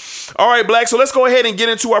sure. All right, Black, so let's go ahead and get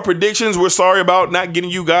into our predictions. We're sorry about not getting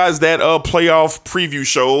you guys that playoff preview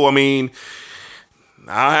show. I mean,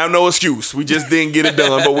 I have no excuse. We just didn't get it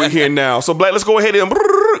done, but we're here now. So, Black, let's go ahead and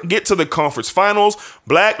get to the conference finals.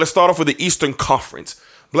 Black, let's start off with the Eastern Conference.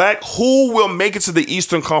 Black, who will make it to the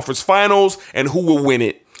Eastern Conference finals and who will win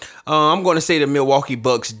it? I'm going to say the Milwaukee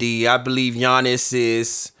Bucks, D. I believe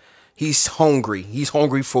Giannis he's hungry. He's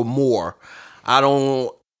hungry for more.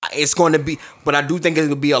 It's going to be, but I do think it's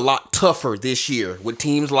going to be a lot tougher this year with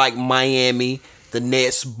teams like Miami, the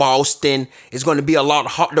Nets, Boston. It's going to be a lot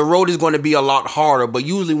hard. The road is going to be a lot harder, but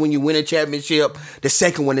usually when you win a championship, the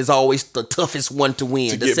second one is always the toughest one to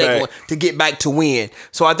win. The second one to get back to win.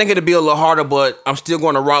 So I think it'll be a little harder, but I'm still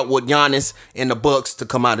going to rock with Giannis and the Bucks to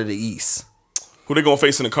come out of the East. Who they gonna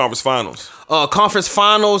face in the conference finals? Conference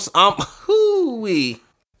finals,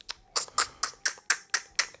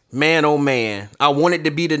 man, oh man. I want it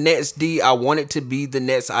to be the Nets, D. I want it to be the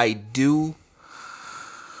Nets. I do.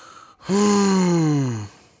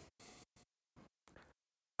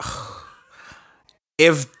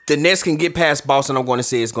 If the Nets can get past Boston, I'm going to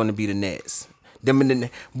say it's going to be the Nets.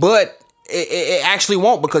 But it actually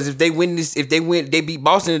won't, because if they beat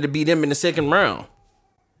Boston, it'll be them in the second round.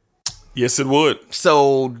 Yes, it would.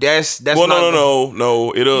 So that's well,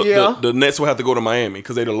 no. The Nets will have to go to Miami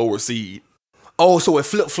because they're the lower seed. Oh, so it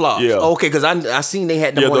flip flops. Yeah. Okay, because I seen they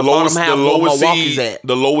had them on the bottom half.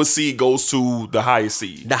 The lowest seed goes to the highest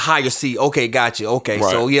seed. The higher seed. Okay, gotcha. Okay,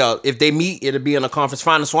 right. So yeah, if they meet, it'll be in the conference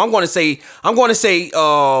final. So I'm going to say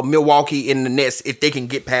Milwaukee and the Nets if they can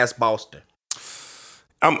get past Boston.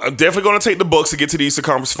 I'm definitely going to take the Bucks to get to the Eastern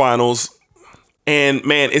Conference Finals. And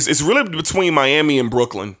man, it's really between Miami and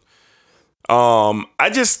Brooklyn. I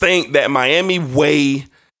just think that Miami way,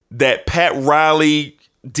 that Pat Riley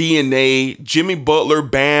DNA, Jimmy Butler,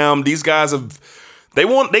 Bam, these guys they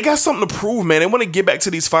got something to prove, man. They want to get back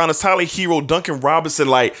to these finals. Tyler Hero, Duncan Robinson,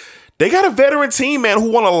 they got a veteran team, man,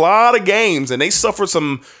 who won a lot of games, and they suffered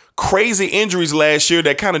some crazy injuries last year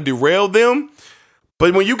that kind of derailed them.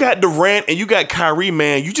 But when you got Durant and you got Kyrie,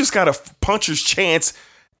 man, you just got a puncher's chance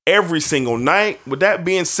every single night. With that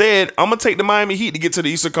being said, I'm going to take the Miami Heat to get to the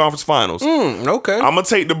Eastern Conference Finals. Okay. I'm going to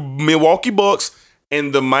take the Milwaukee Bucks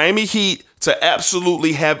and the Miami Heat to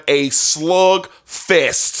absolutely have a slug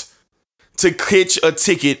fest to catch a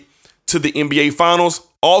ticket to the NBA Finals.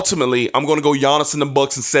 Ultimately, I'm going to go Giannis and the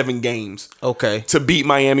Bucks in 7 games. Okay. To beat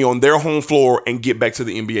Miami on their home floor and get back to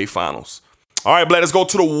the NBA Finals. All right, Black, let's go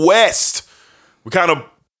to the West. We kind of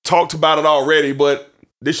talked about it already, but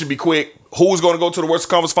This should be quick. Who's going to go to the Western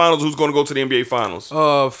Conference Finals? Who's going to go to the NBA Finals?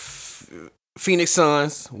 Phoenix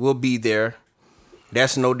Suns will be there.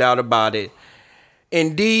 That's no doubt about it.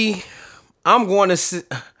 And D, I'm going to.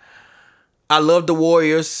 I love the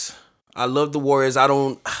Warriors. I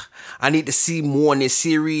need to see more in this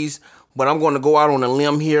series, but I'm going to go out on a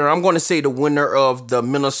limb here. I'm going to say the winner of the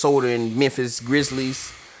Minnesota and Memphis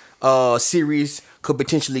Grizzlies series could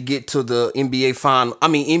potentially get to the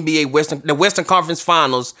Western Conference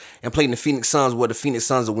Finals and play in the Phoenix Suns, where the Phoenix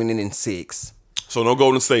Suns are winning in 6. So no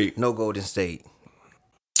Golden State. No Golden State.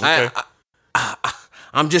 Okay.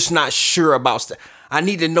 I'm just not sure about Steph. I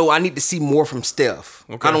need to see more from Steph.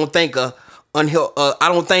 Okay. I don't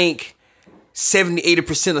think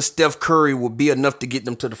 70-80% of Steph Curry will be enough to get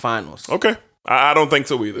them to the finals. Okay. I don't think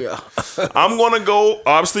so either. Yeah. I'm going to go,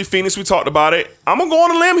 obviously, Phoenix, we talked about it. I'm going to go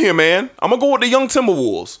on a limb here, man. I'm going to go with the young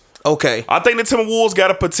Timberwolves. Okay. I think the Timberwolves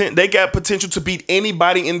got potential to beat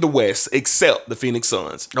anybody in the West except the Phoenix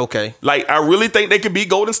Suns. Okay. Like, I really think they could beat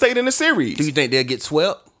Golden State in the series. Do you think they'll get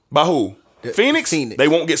swept? By who? Phoenix? They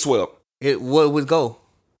won't get swept. What would go?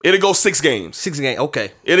 It'll go 6 games. 6 games.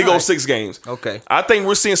 Okay. It'll go 6 games. Okay. I think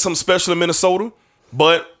we're seeing something special in Minnesota,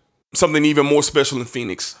 but something even more special in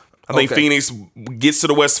Phoenix. I think Phoenix gets to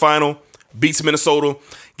the West Final, beats Minnesota,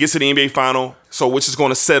 gets to the NBA Final, which is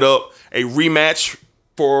going to set up a rematch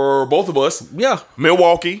for both of us. Yeah.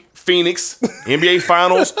 Milwaukee, Phoenix, NBA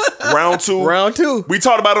Finals, round 2. Round 2. We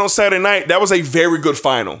talked about it on Saturday night. That was a very good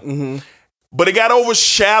final. Mm-hmm. But it got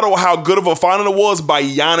overshadowed how good of a final it was by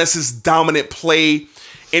Giannis's dominant play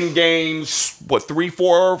in games, 3,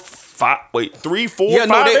 4, 5, 5,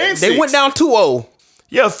 and 6. They went down 2-0.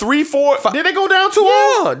 Yeah, 3, 4. Did they go down 2-0?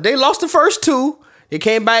 Yeah, they lost the first 2. They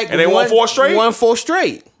came back. And they won 4 straight? Won 4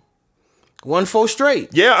 straight.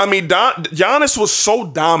 Yeah, I mean, Giannis was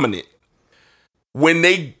so dominant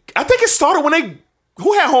I think it started when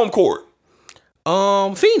who had home court?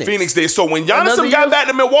 Phoenix. Phoenix did. So when Giannis got back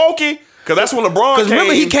to Milwaukee, because that's when LeBron came. Because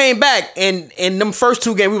remember, he came back, and in them first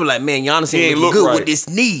 2 games, we were like, man, Giannis ain't looking good with this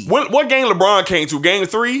knee. What game LeBron came to? Game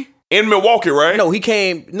 3? In Milwaukee, right? No, he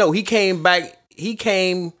came back. He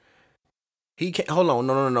came. Hold on.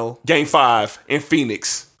 No. Game 5 in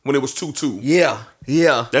Phoenix when it was 2-2. Yeah.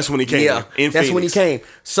 That's when he came. Yeah, that's when he came.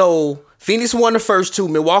 So Phoenix won the first 2.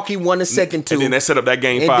 Milwaukee won the second 2. And then they set up that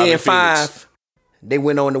game 5 and then in Phoenix. 5, they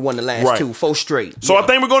went on to win the last 2. 4 straight. So I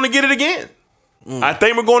think we're going to get it again.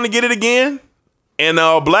 And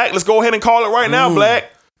Black, let's go ahead and call it right now, Black.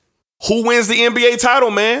 Who wins the NBA title,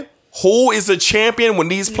 man? Who is the champion when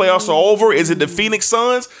these playoffs are over? Is it the Phoenix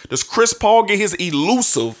Suns? Does Chris Paul get his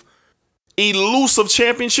elusive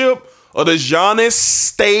championship? Or does Giannis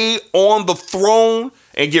stay on the throne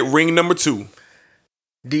and get ring number 2?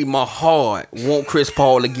 D, my heart want Chris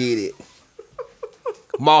Paul to get it.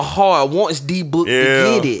 My heart wants D-Book to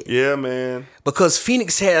get it. Yeah, man. Because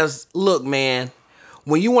Phoenix has, look, man,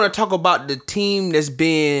 when you want to talk about the team that's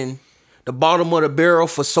been the bottom of the barrel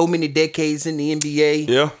for so many decades in the NBA.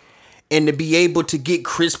 Yeah. And to be able to get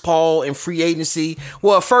Chris Paul in free agency,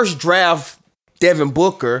 first draft Devin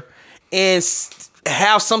Booker and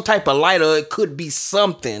have some type of light, or it could be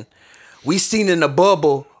something. We seen in the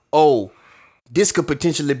bubble, this could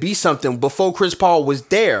potentially be something. Before Chris Paul was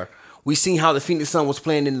there, we seen how the Phoenix Suns was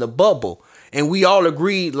playing in the bubble. And we all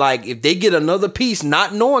agreed, like, if they get another piece,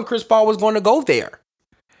 not knowing Chris Paul was going to go there.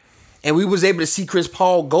 And we was able to see Chris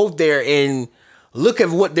Paul go there and look at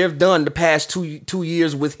what they've done the past two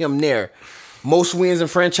years with him there. Most wins in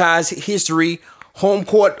franchise history. Home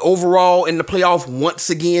court overall in the playoff once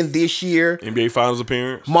again this year. NBA Finals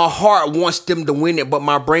appearance. My heart wants them to win it, but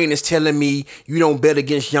my brain is telling me you don't bet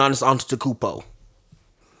against Giannis Antetokounmpo.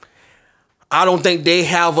 I don't think they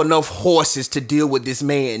have enough horses to deal with this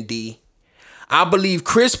man, D. I believe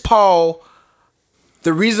Chris Paul,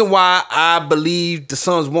 the reason why I believe the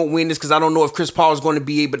Suns won't win is because I don't know if Chris Paul is going to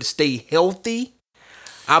be able to stay healthy.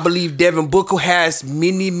 I believe Devin Booker has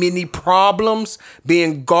many problems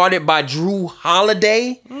being guarded by Drew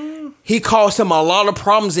Holiday. He caused him a lot of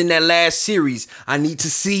problems in that last series. I need to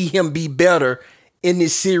see him be better in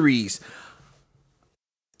this series.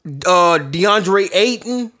 DeAndre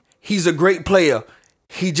Ayton, he's a great player.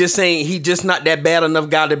 He just not that bad enough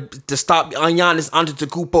guy to stop Giannis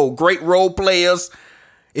Antetokounmpo. Great role players.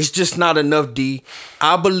 It's just not enough, D.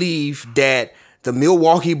 I believe that the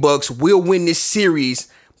Milwaukee Bucks will win this series,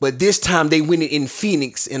 but this time they win it in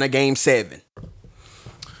Phoenix in a Game 7.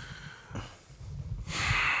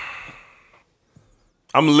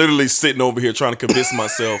 I'm literally sitting over here trying to convince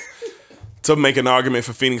myself to make an argument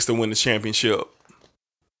for Phoenix to win the championship.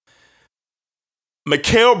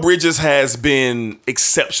 Mikal Bridges has been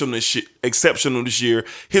exceptional this year.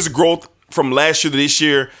 His growth from last year to this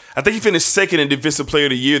year. I think he finished second in Defensive Player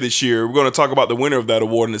of the Year this year. We're going to talk about the winner of that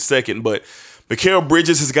award in a second. But Mikal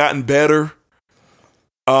Bridges has gotten better.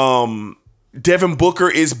 Devin Booker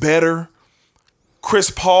is better. Chris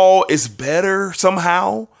Paul is better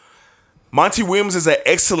somehow. Monty Williams is an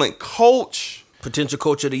excellent coach. Potential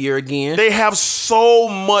coach of the year again. They have so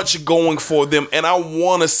much going for them, and I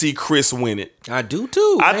want to see Chris win it. I do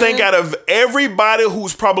too. I think out of everybody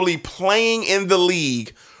who's probably playing in the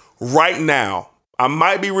league right now, I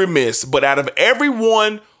might be remiss, but out of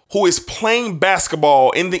everyone who is playing basketball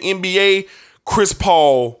in the NBA, Chris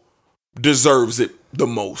Paul deserves it the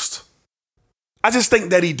most. I just think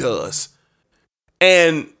that he does.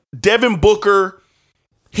 And Devin Booker,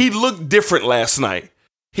 he looked different last night.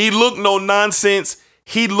 He looked no nonsense.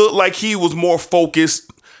 He looked like he was more focused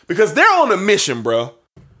because they're on a mission, bro.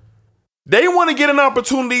 They want to get an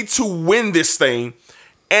opportunity to win this thing.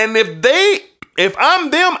 And if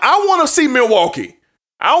I'm them, I want to see Milwaukee.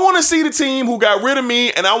 I want to see the team who got rid of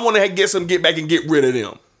me, and I want to get back and get rid of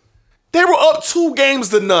them. They were up 2 games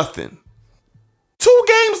to nothing. 2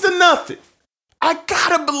 games to nothing. I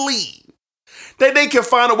gotta believe that they can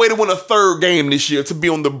find a way to win a 3rd game this year to be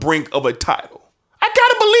on the brink of a title. I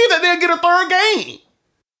gotta believe that they'll get a 3rd game.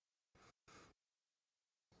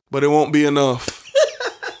 But it won't be enough.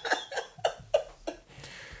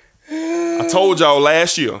 I told y'all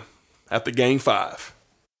last year, after game 5,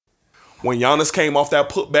 when Giannis came off that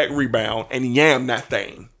putback rebound and yammed that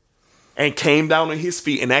thing and came down on his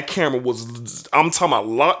feet and that camera was, I'm talking about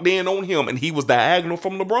locked in on him and he was diagonal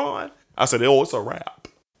from LeBron, I said, oh, it's a wrap.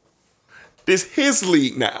 This his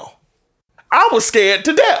league now. I was scared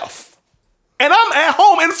to death. And I'm at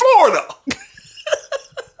home in Florida.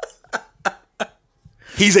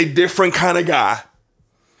 He's a different kind of guy.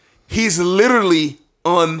 He's literally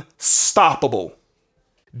unstoppable.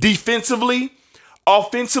 Defensively,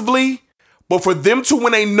 offensively, but for them to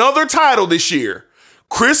win another title this year,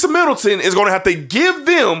 Chris Middleton is going to have to give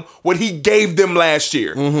them what he gave them last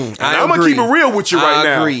year. And I'm going to keep it real with you right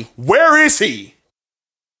now. Where is he?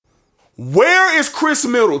 Where is Chris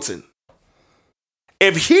Middleton?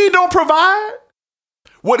 If he don't provide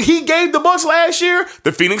what he gave the Bucks last year,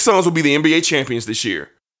 the Phoenix Suns will be the NBA champions this year.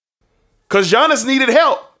 Because Giannis needed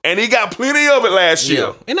help, and he got plenty of it last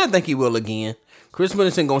year. And I think he will again. Chris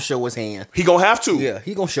Middleton going to show his hand. He going to have to. Yeah,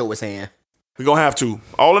 he going to show his hand. He going to have to.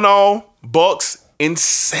 All in all, Bucks in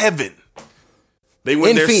 7. They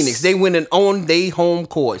win in Phoenix. They win on their home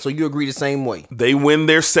court. So you agree the same way? They win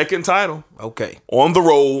their 2nd title. Okay. On the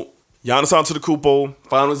road. Giannis Antetokounmpo,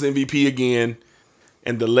 Finals MVP again.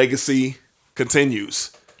 And the legacy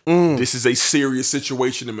continues. This is a serious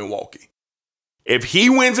situation in Milwaukee. If he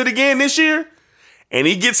wins it again this year and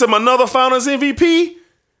he gets him another Finals MVP,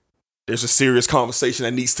 there's a serious conversation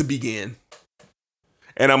that needs to begin.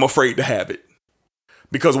 And I'm afraid to have it.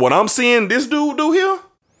 Because what I'm seeing this dude do here,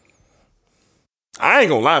 I ain't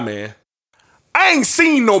gonna lie, man. I ain't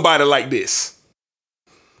seen nobody like this.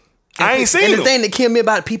 I ain't seen it. And them. the thing that killed me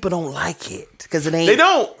about it, people don't like it. Because it ain't. They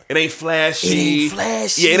don't. It ain't flashy. It ain't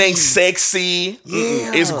flashy. Yeah, it ain't sexy.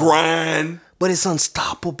 Yeah. It's grind. But it's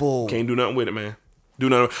unstoppable. Can't do nothing with it, man. Do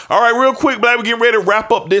nothing. All right, real quick, Black, we're getting ready to wrap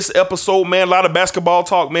up this episode, man. A lot of basketball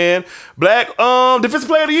talk, man. Black, Defensive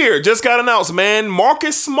Player of the Year just got announced, man.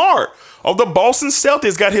 Marcus Smart of the Boston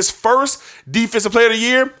Celtics got his first Defensive Player of the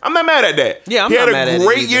Year. I'm not mad at that. Yeah, he had a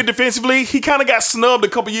great year defensively. He kind of got snubbed a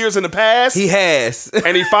couple years in the past. He has.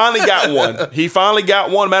 And he finally got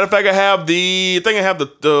one. Matter of fact, I have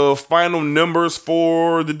the final numbers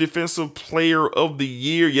for the Defensive Player of the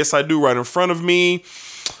Year. Yes, I do, right in front of me.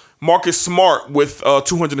 Marcus Smart with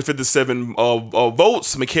 257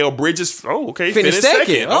 votes. Mikal Bridges, finished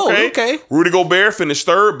second. Okay. Rudy Gobert finished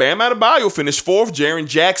 3rd. Bam Adebayo finished 4th. Jaren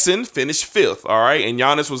Jackson finished 5th. All right, and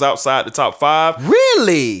Giannis was outside the top 5.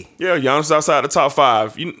 Really? Yeah, Giannis was outside the top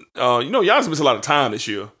 5. You know, Giannis missed a lot of time this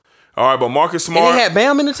year. All right, but Marcus Smart. And he had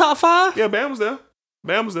Bam in the top 5? Yeah, Bam was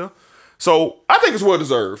there. So I think it's well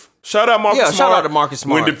deserved. Shout out Marcus Smart. Shout out to Marcus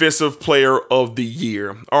Smart. Win Defensive Player of the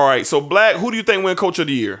Year. All right, so Black, who do you think win Coach of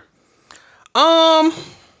the Year? I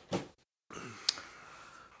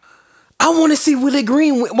want to see Willie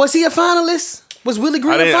Green. Was he a finalist? Was Willie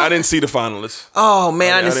Green a finalist? I didn't see the finalists. Oh,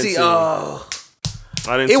 man, I didn't see.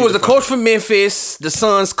 It was the coach from Memphis, the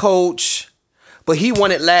Suns coach, but he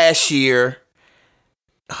won it last year.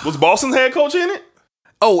 Was Boston's head coach in it?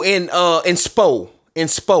 Oh, in Spo. In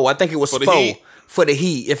Spo. I think it was Spo for the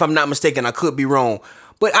Heat. If I'm not mistaken, I could be wrong.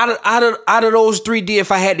 But out of those 3 D,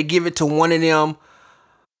 if I had to give it to one of them,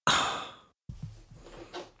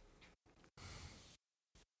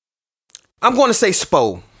 I'm going to say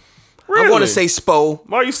Spo. Really? I'm going to say Spo.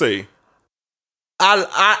 Why you say?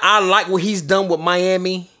 I like what he's done with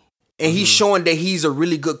Miami. And he's showing that he's a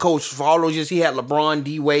really good coach. For all those years, he had LeBron,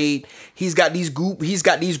 D Wade. He's got these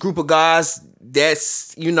group of guys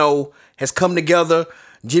that's, has come together.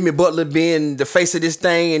 Jimmy Butler being the face of this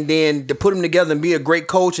thing, and then to put him together and be a great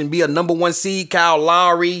coach and be a number one seed. Kyle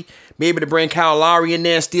Lowry, be able to bring Kyle Lowry in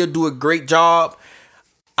there and still do a great job.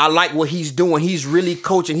 I like what he's doing. He's really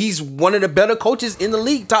coaching. He's one of the better coaches in the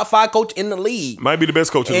league, top 5 coach in the league. Might be the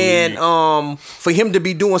best coach in the league. And for him to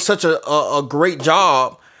be doing such a great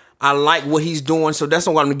job, I like what he's doing, so that's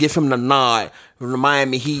why I'm going to give him the nod from the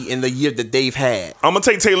Miami Heat in the year that they've had. I'm going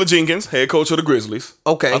to take Taylor Jenkins, head coach of the Grizzlies.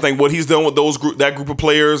 Okay. I think what he's done with that group of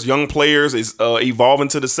players, young players, is evolving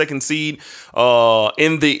to the second seed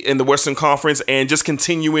in the Western Conference and just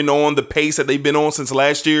continuing on the pace that they've been on since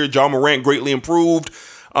last year. Ja Morant greatly improved.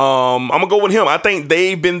 I'm going to go with him. I think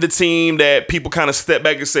they've been the team that people kind of step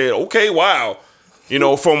back and said, okay, wow.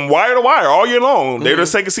 From wire to wire all year long. They're the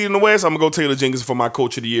second seed in the West. I'm going to go Taylor Jenkins for my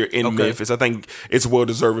coach of the year in Memphis. I think it's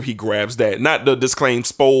well-deserved if he grabs that. Not the disclaimed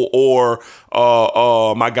Spo or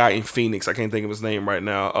my guy in Phoenix. I can't think of his name right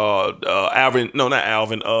now. Alvin. No, not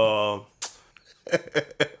Alvin. I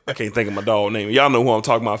can't think of my dog name. Y'all know who I'm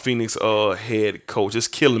talking about. Phoenix head coach. It's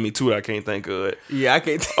killing me, too, that I can't think of it. Yeah, I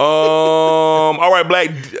can't. All right, Black.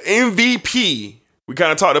 MVP. We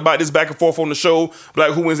kind of talked about this back and forth on the show.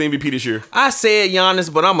 Black, who wins the MVP this year? I said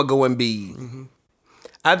Giannis, but I'm going to go Embiid. Mm-hmm.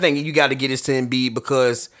 I think you got to get this to Embiid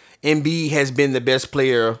because Embiid has been the best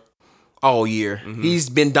player all year. Mm-hmm. He's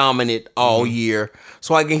been dominant all year.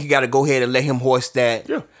 So I think you got to go ahead and let him hoist that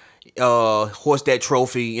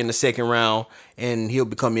trophy in the second round, and he'll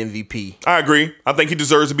become MVP. I agree. I think he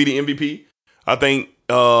deserves to be the MVP. I think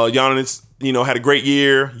Giannis, had a great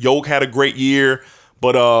year. Jokic had a great year.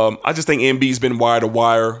 But I just think Embiid's been wire to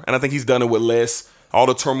wire, and I think he's done it with less. All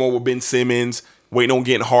the turmoil with Ben Simmons, waiting on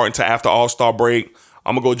getting hard until after All-Star break.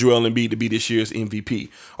 I'm going to go Joel Embiid to be this year's MVP.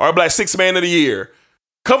 All right, Black, Sixth Man of the Year.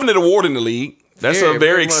 Coveted award in the league. That's a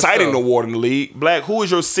very exciting award in the league. Black, who is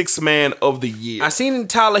your Sixth Man of the Year? I seen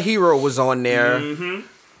Tyler Hero was on there. Mm-hmm.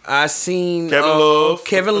 I seen Kevin Love.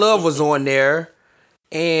 Kevin Love was on there.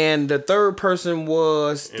 And the third person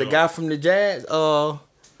was the guy from the Jazz.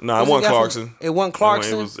 No, it wasn't Clarkson. It wasn't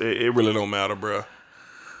Clarkson? It really don't matter, bro.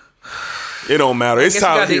 It don't matter. It's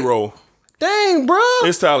Tyler Hero. Dang, bro.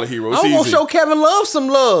 It's Tyler Hero. It's I'm going to show Kevin Love some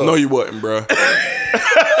love. No, you wasn't, bro.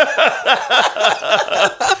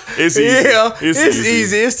 It's easy. Yeah, it's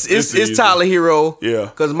easy. It's Tyler Hero. Yeah.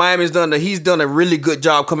 Because Miami's done a really good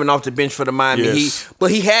job coming off the bench for the Miami Heat. But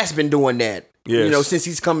he has been doing that. Yes. Since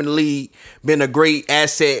he's come in the league, been a great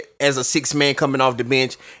asset as a sixth man coming off the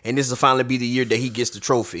bench, and this will finally be the year that he gets the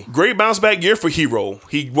trophy. Great bounce back year for Hero.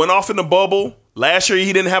 He went off in the bubble. Last year,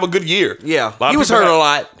 he didn't have a good year. Yeah, he was hurt a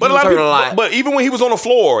lot. But even when he was on the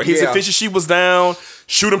floor, his efficiency was down.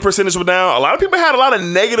 Shooting percentage was down. A lot of people had a lot of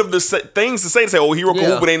negative things to say. Oh, Hero can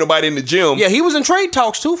hoop, but ain't nobody in the gym. Yeah, he was in trade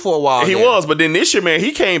talks, too, for a while. He was, but then this year, man,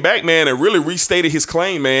 he came back, man, and really restated his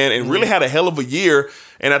claim, man, and really had a hell of a year.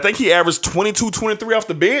 And I think he averaged 22, 23 off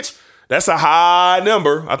the bench. That's a high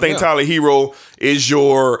number. I think Tyler Hero is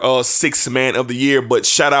your Sixth Man of the Year, but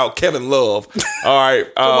shout out Kevin Love. All right.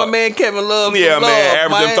 My man Kevin Love. Yeah,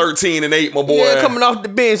 man. Averaging 13 and 8, my boy. Yeah, coming off the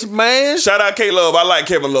bench, man. Shout out K-Love. I like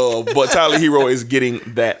Kevin Love, but Tyler Hero is getting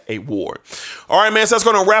that award. All right, man. So that's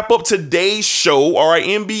going to wrap up today's show. All right,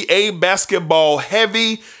 NBA basketball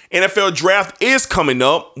heavy. NFL draft is coming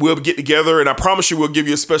up. We'll get together, and I promise you we'll give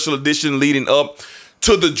you a special edition leading up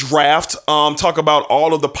to the draft. Talk about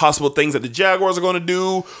all of the possible things that the Jaguars are going to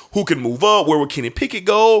do, who can move up, where will Kenny Pickett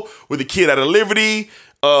go, with the kid out of Liberty,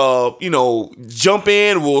 jump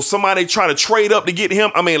in, will somebody try to trade up to get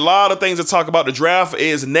him? I mean, a lot of things to talk about. The draft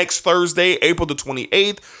is next Thursday, April the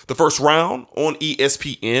 28th, the first round on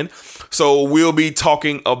ESPN. So we'll be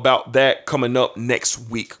talking about that coming up next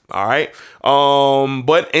week. All right.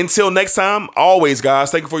 But until next time, always,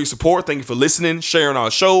 guys, thank you for your support. Thank you for listening, sharing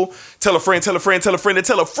our show. Tell a friend, tell a friend, tell a friend, and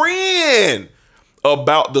tell a friend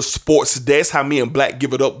about the Sports Desk, how me and Black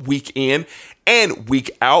give it up week in and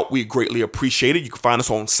week out. We greatly appreciate it. You can find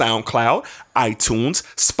us on SoundCloud, iTunes,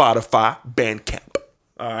 Spotify, Bandcamp.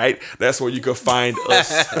 All right, that's where you can find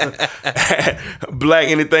us. Black,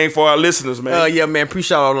 anything for our listeners, man? Yeah, man.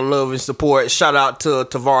 Appreciate all the love and support. Shout out to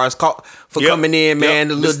Tavares for coming in, man.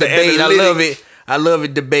 The little debate, I love it. I love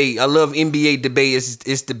it. Debate. I love NBA debate.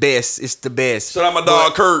 It's the best. It's the best. Shout out my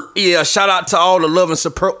dog Kurt. Yeah, shout out to all the love and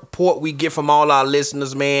support we get from all our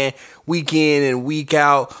listeners, man. week in and week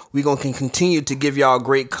out. We're going to continue to give y'all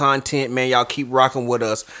great content, man. Y'all keep rocking with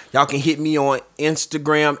us. Y'all can hit me on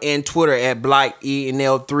Instagram and Twitter at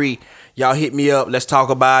BlackENL3. Y'all hit me up. Let's talk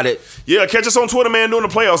about it. Yeah, catch us on Twitter, man, during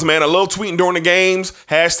the playoffs, man. I love tweeting during the games.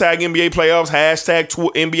 Hashtag NBA playoffs. Hashtag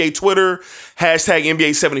NBA Twitter. Hashtag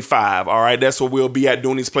NBA 75. All right, that's where we'll be at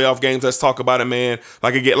during these playoff games. Let's talk about it, man.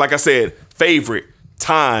 Like I said, favorite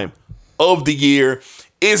time of the year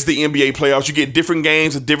is the NBA playoffs. You get different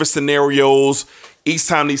games and different scenarios each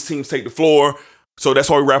time these teams take the floor. So that's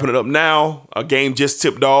why we're wrapping it up now. A game just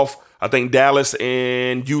tipped off. I think Dallas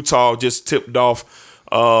and Utah just tipped off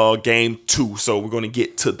game 2. So we're going to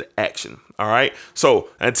get to the action. All right. So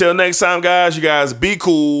until next time, guys, you guys be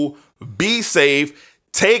cool, be safe,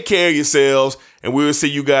 take care of yourselves, and we will see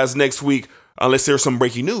you guys next week unless there's some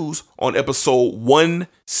breaking news on episode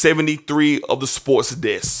 173 of the Sports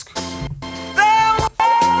Desk.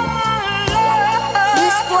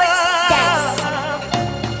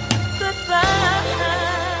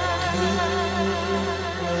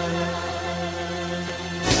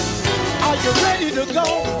 Are you ready to go?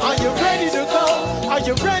 Are you ready to go? Are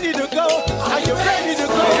you ready to go? Are you ready to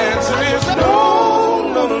go? The answer is no.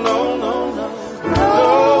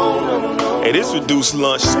 Hey, this reduced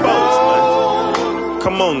lunch sports, man.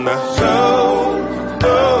 Come on now.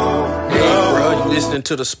 Hey, bro, you listening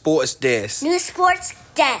to the Sports Desk. New Sports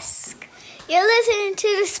Desk. You're listening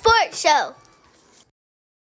to the Sports Show.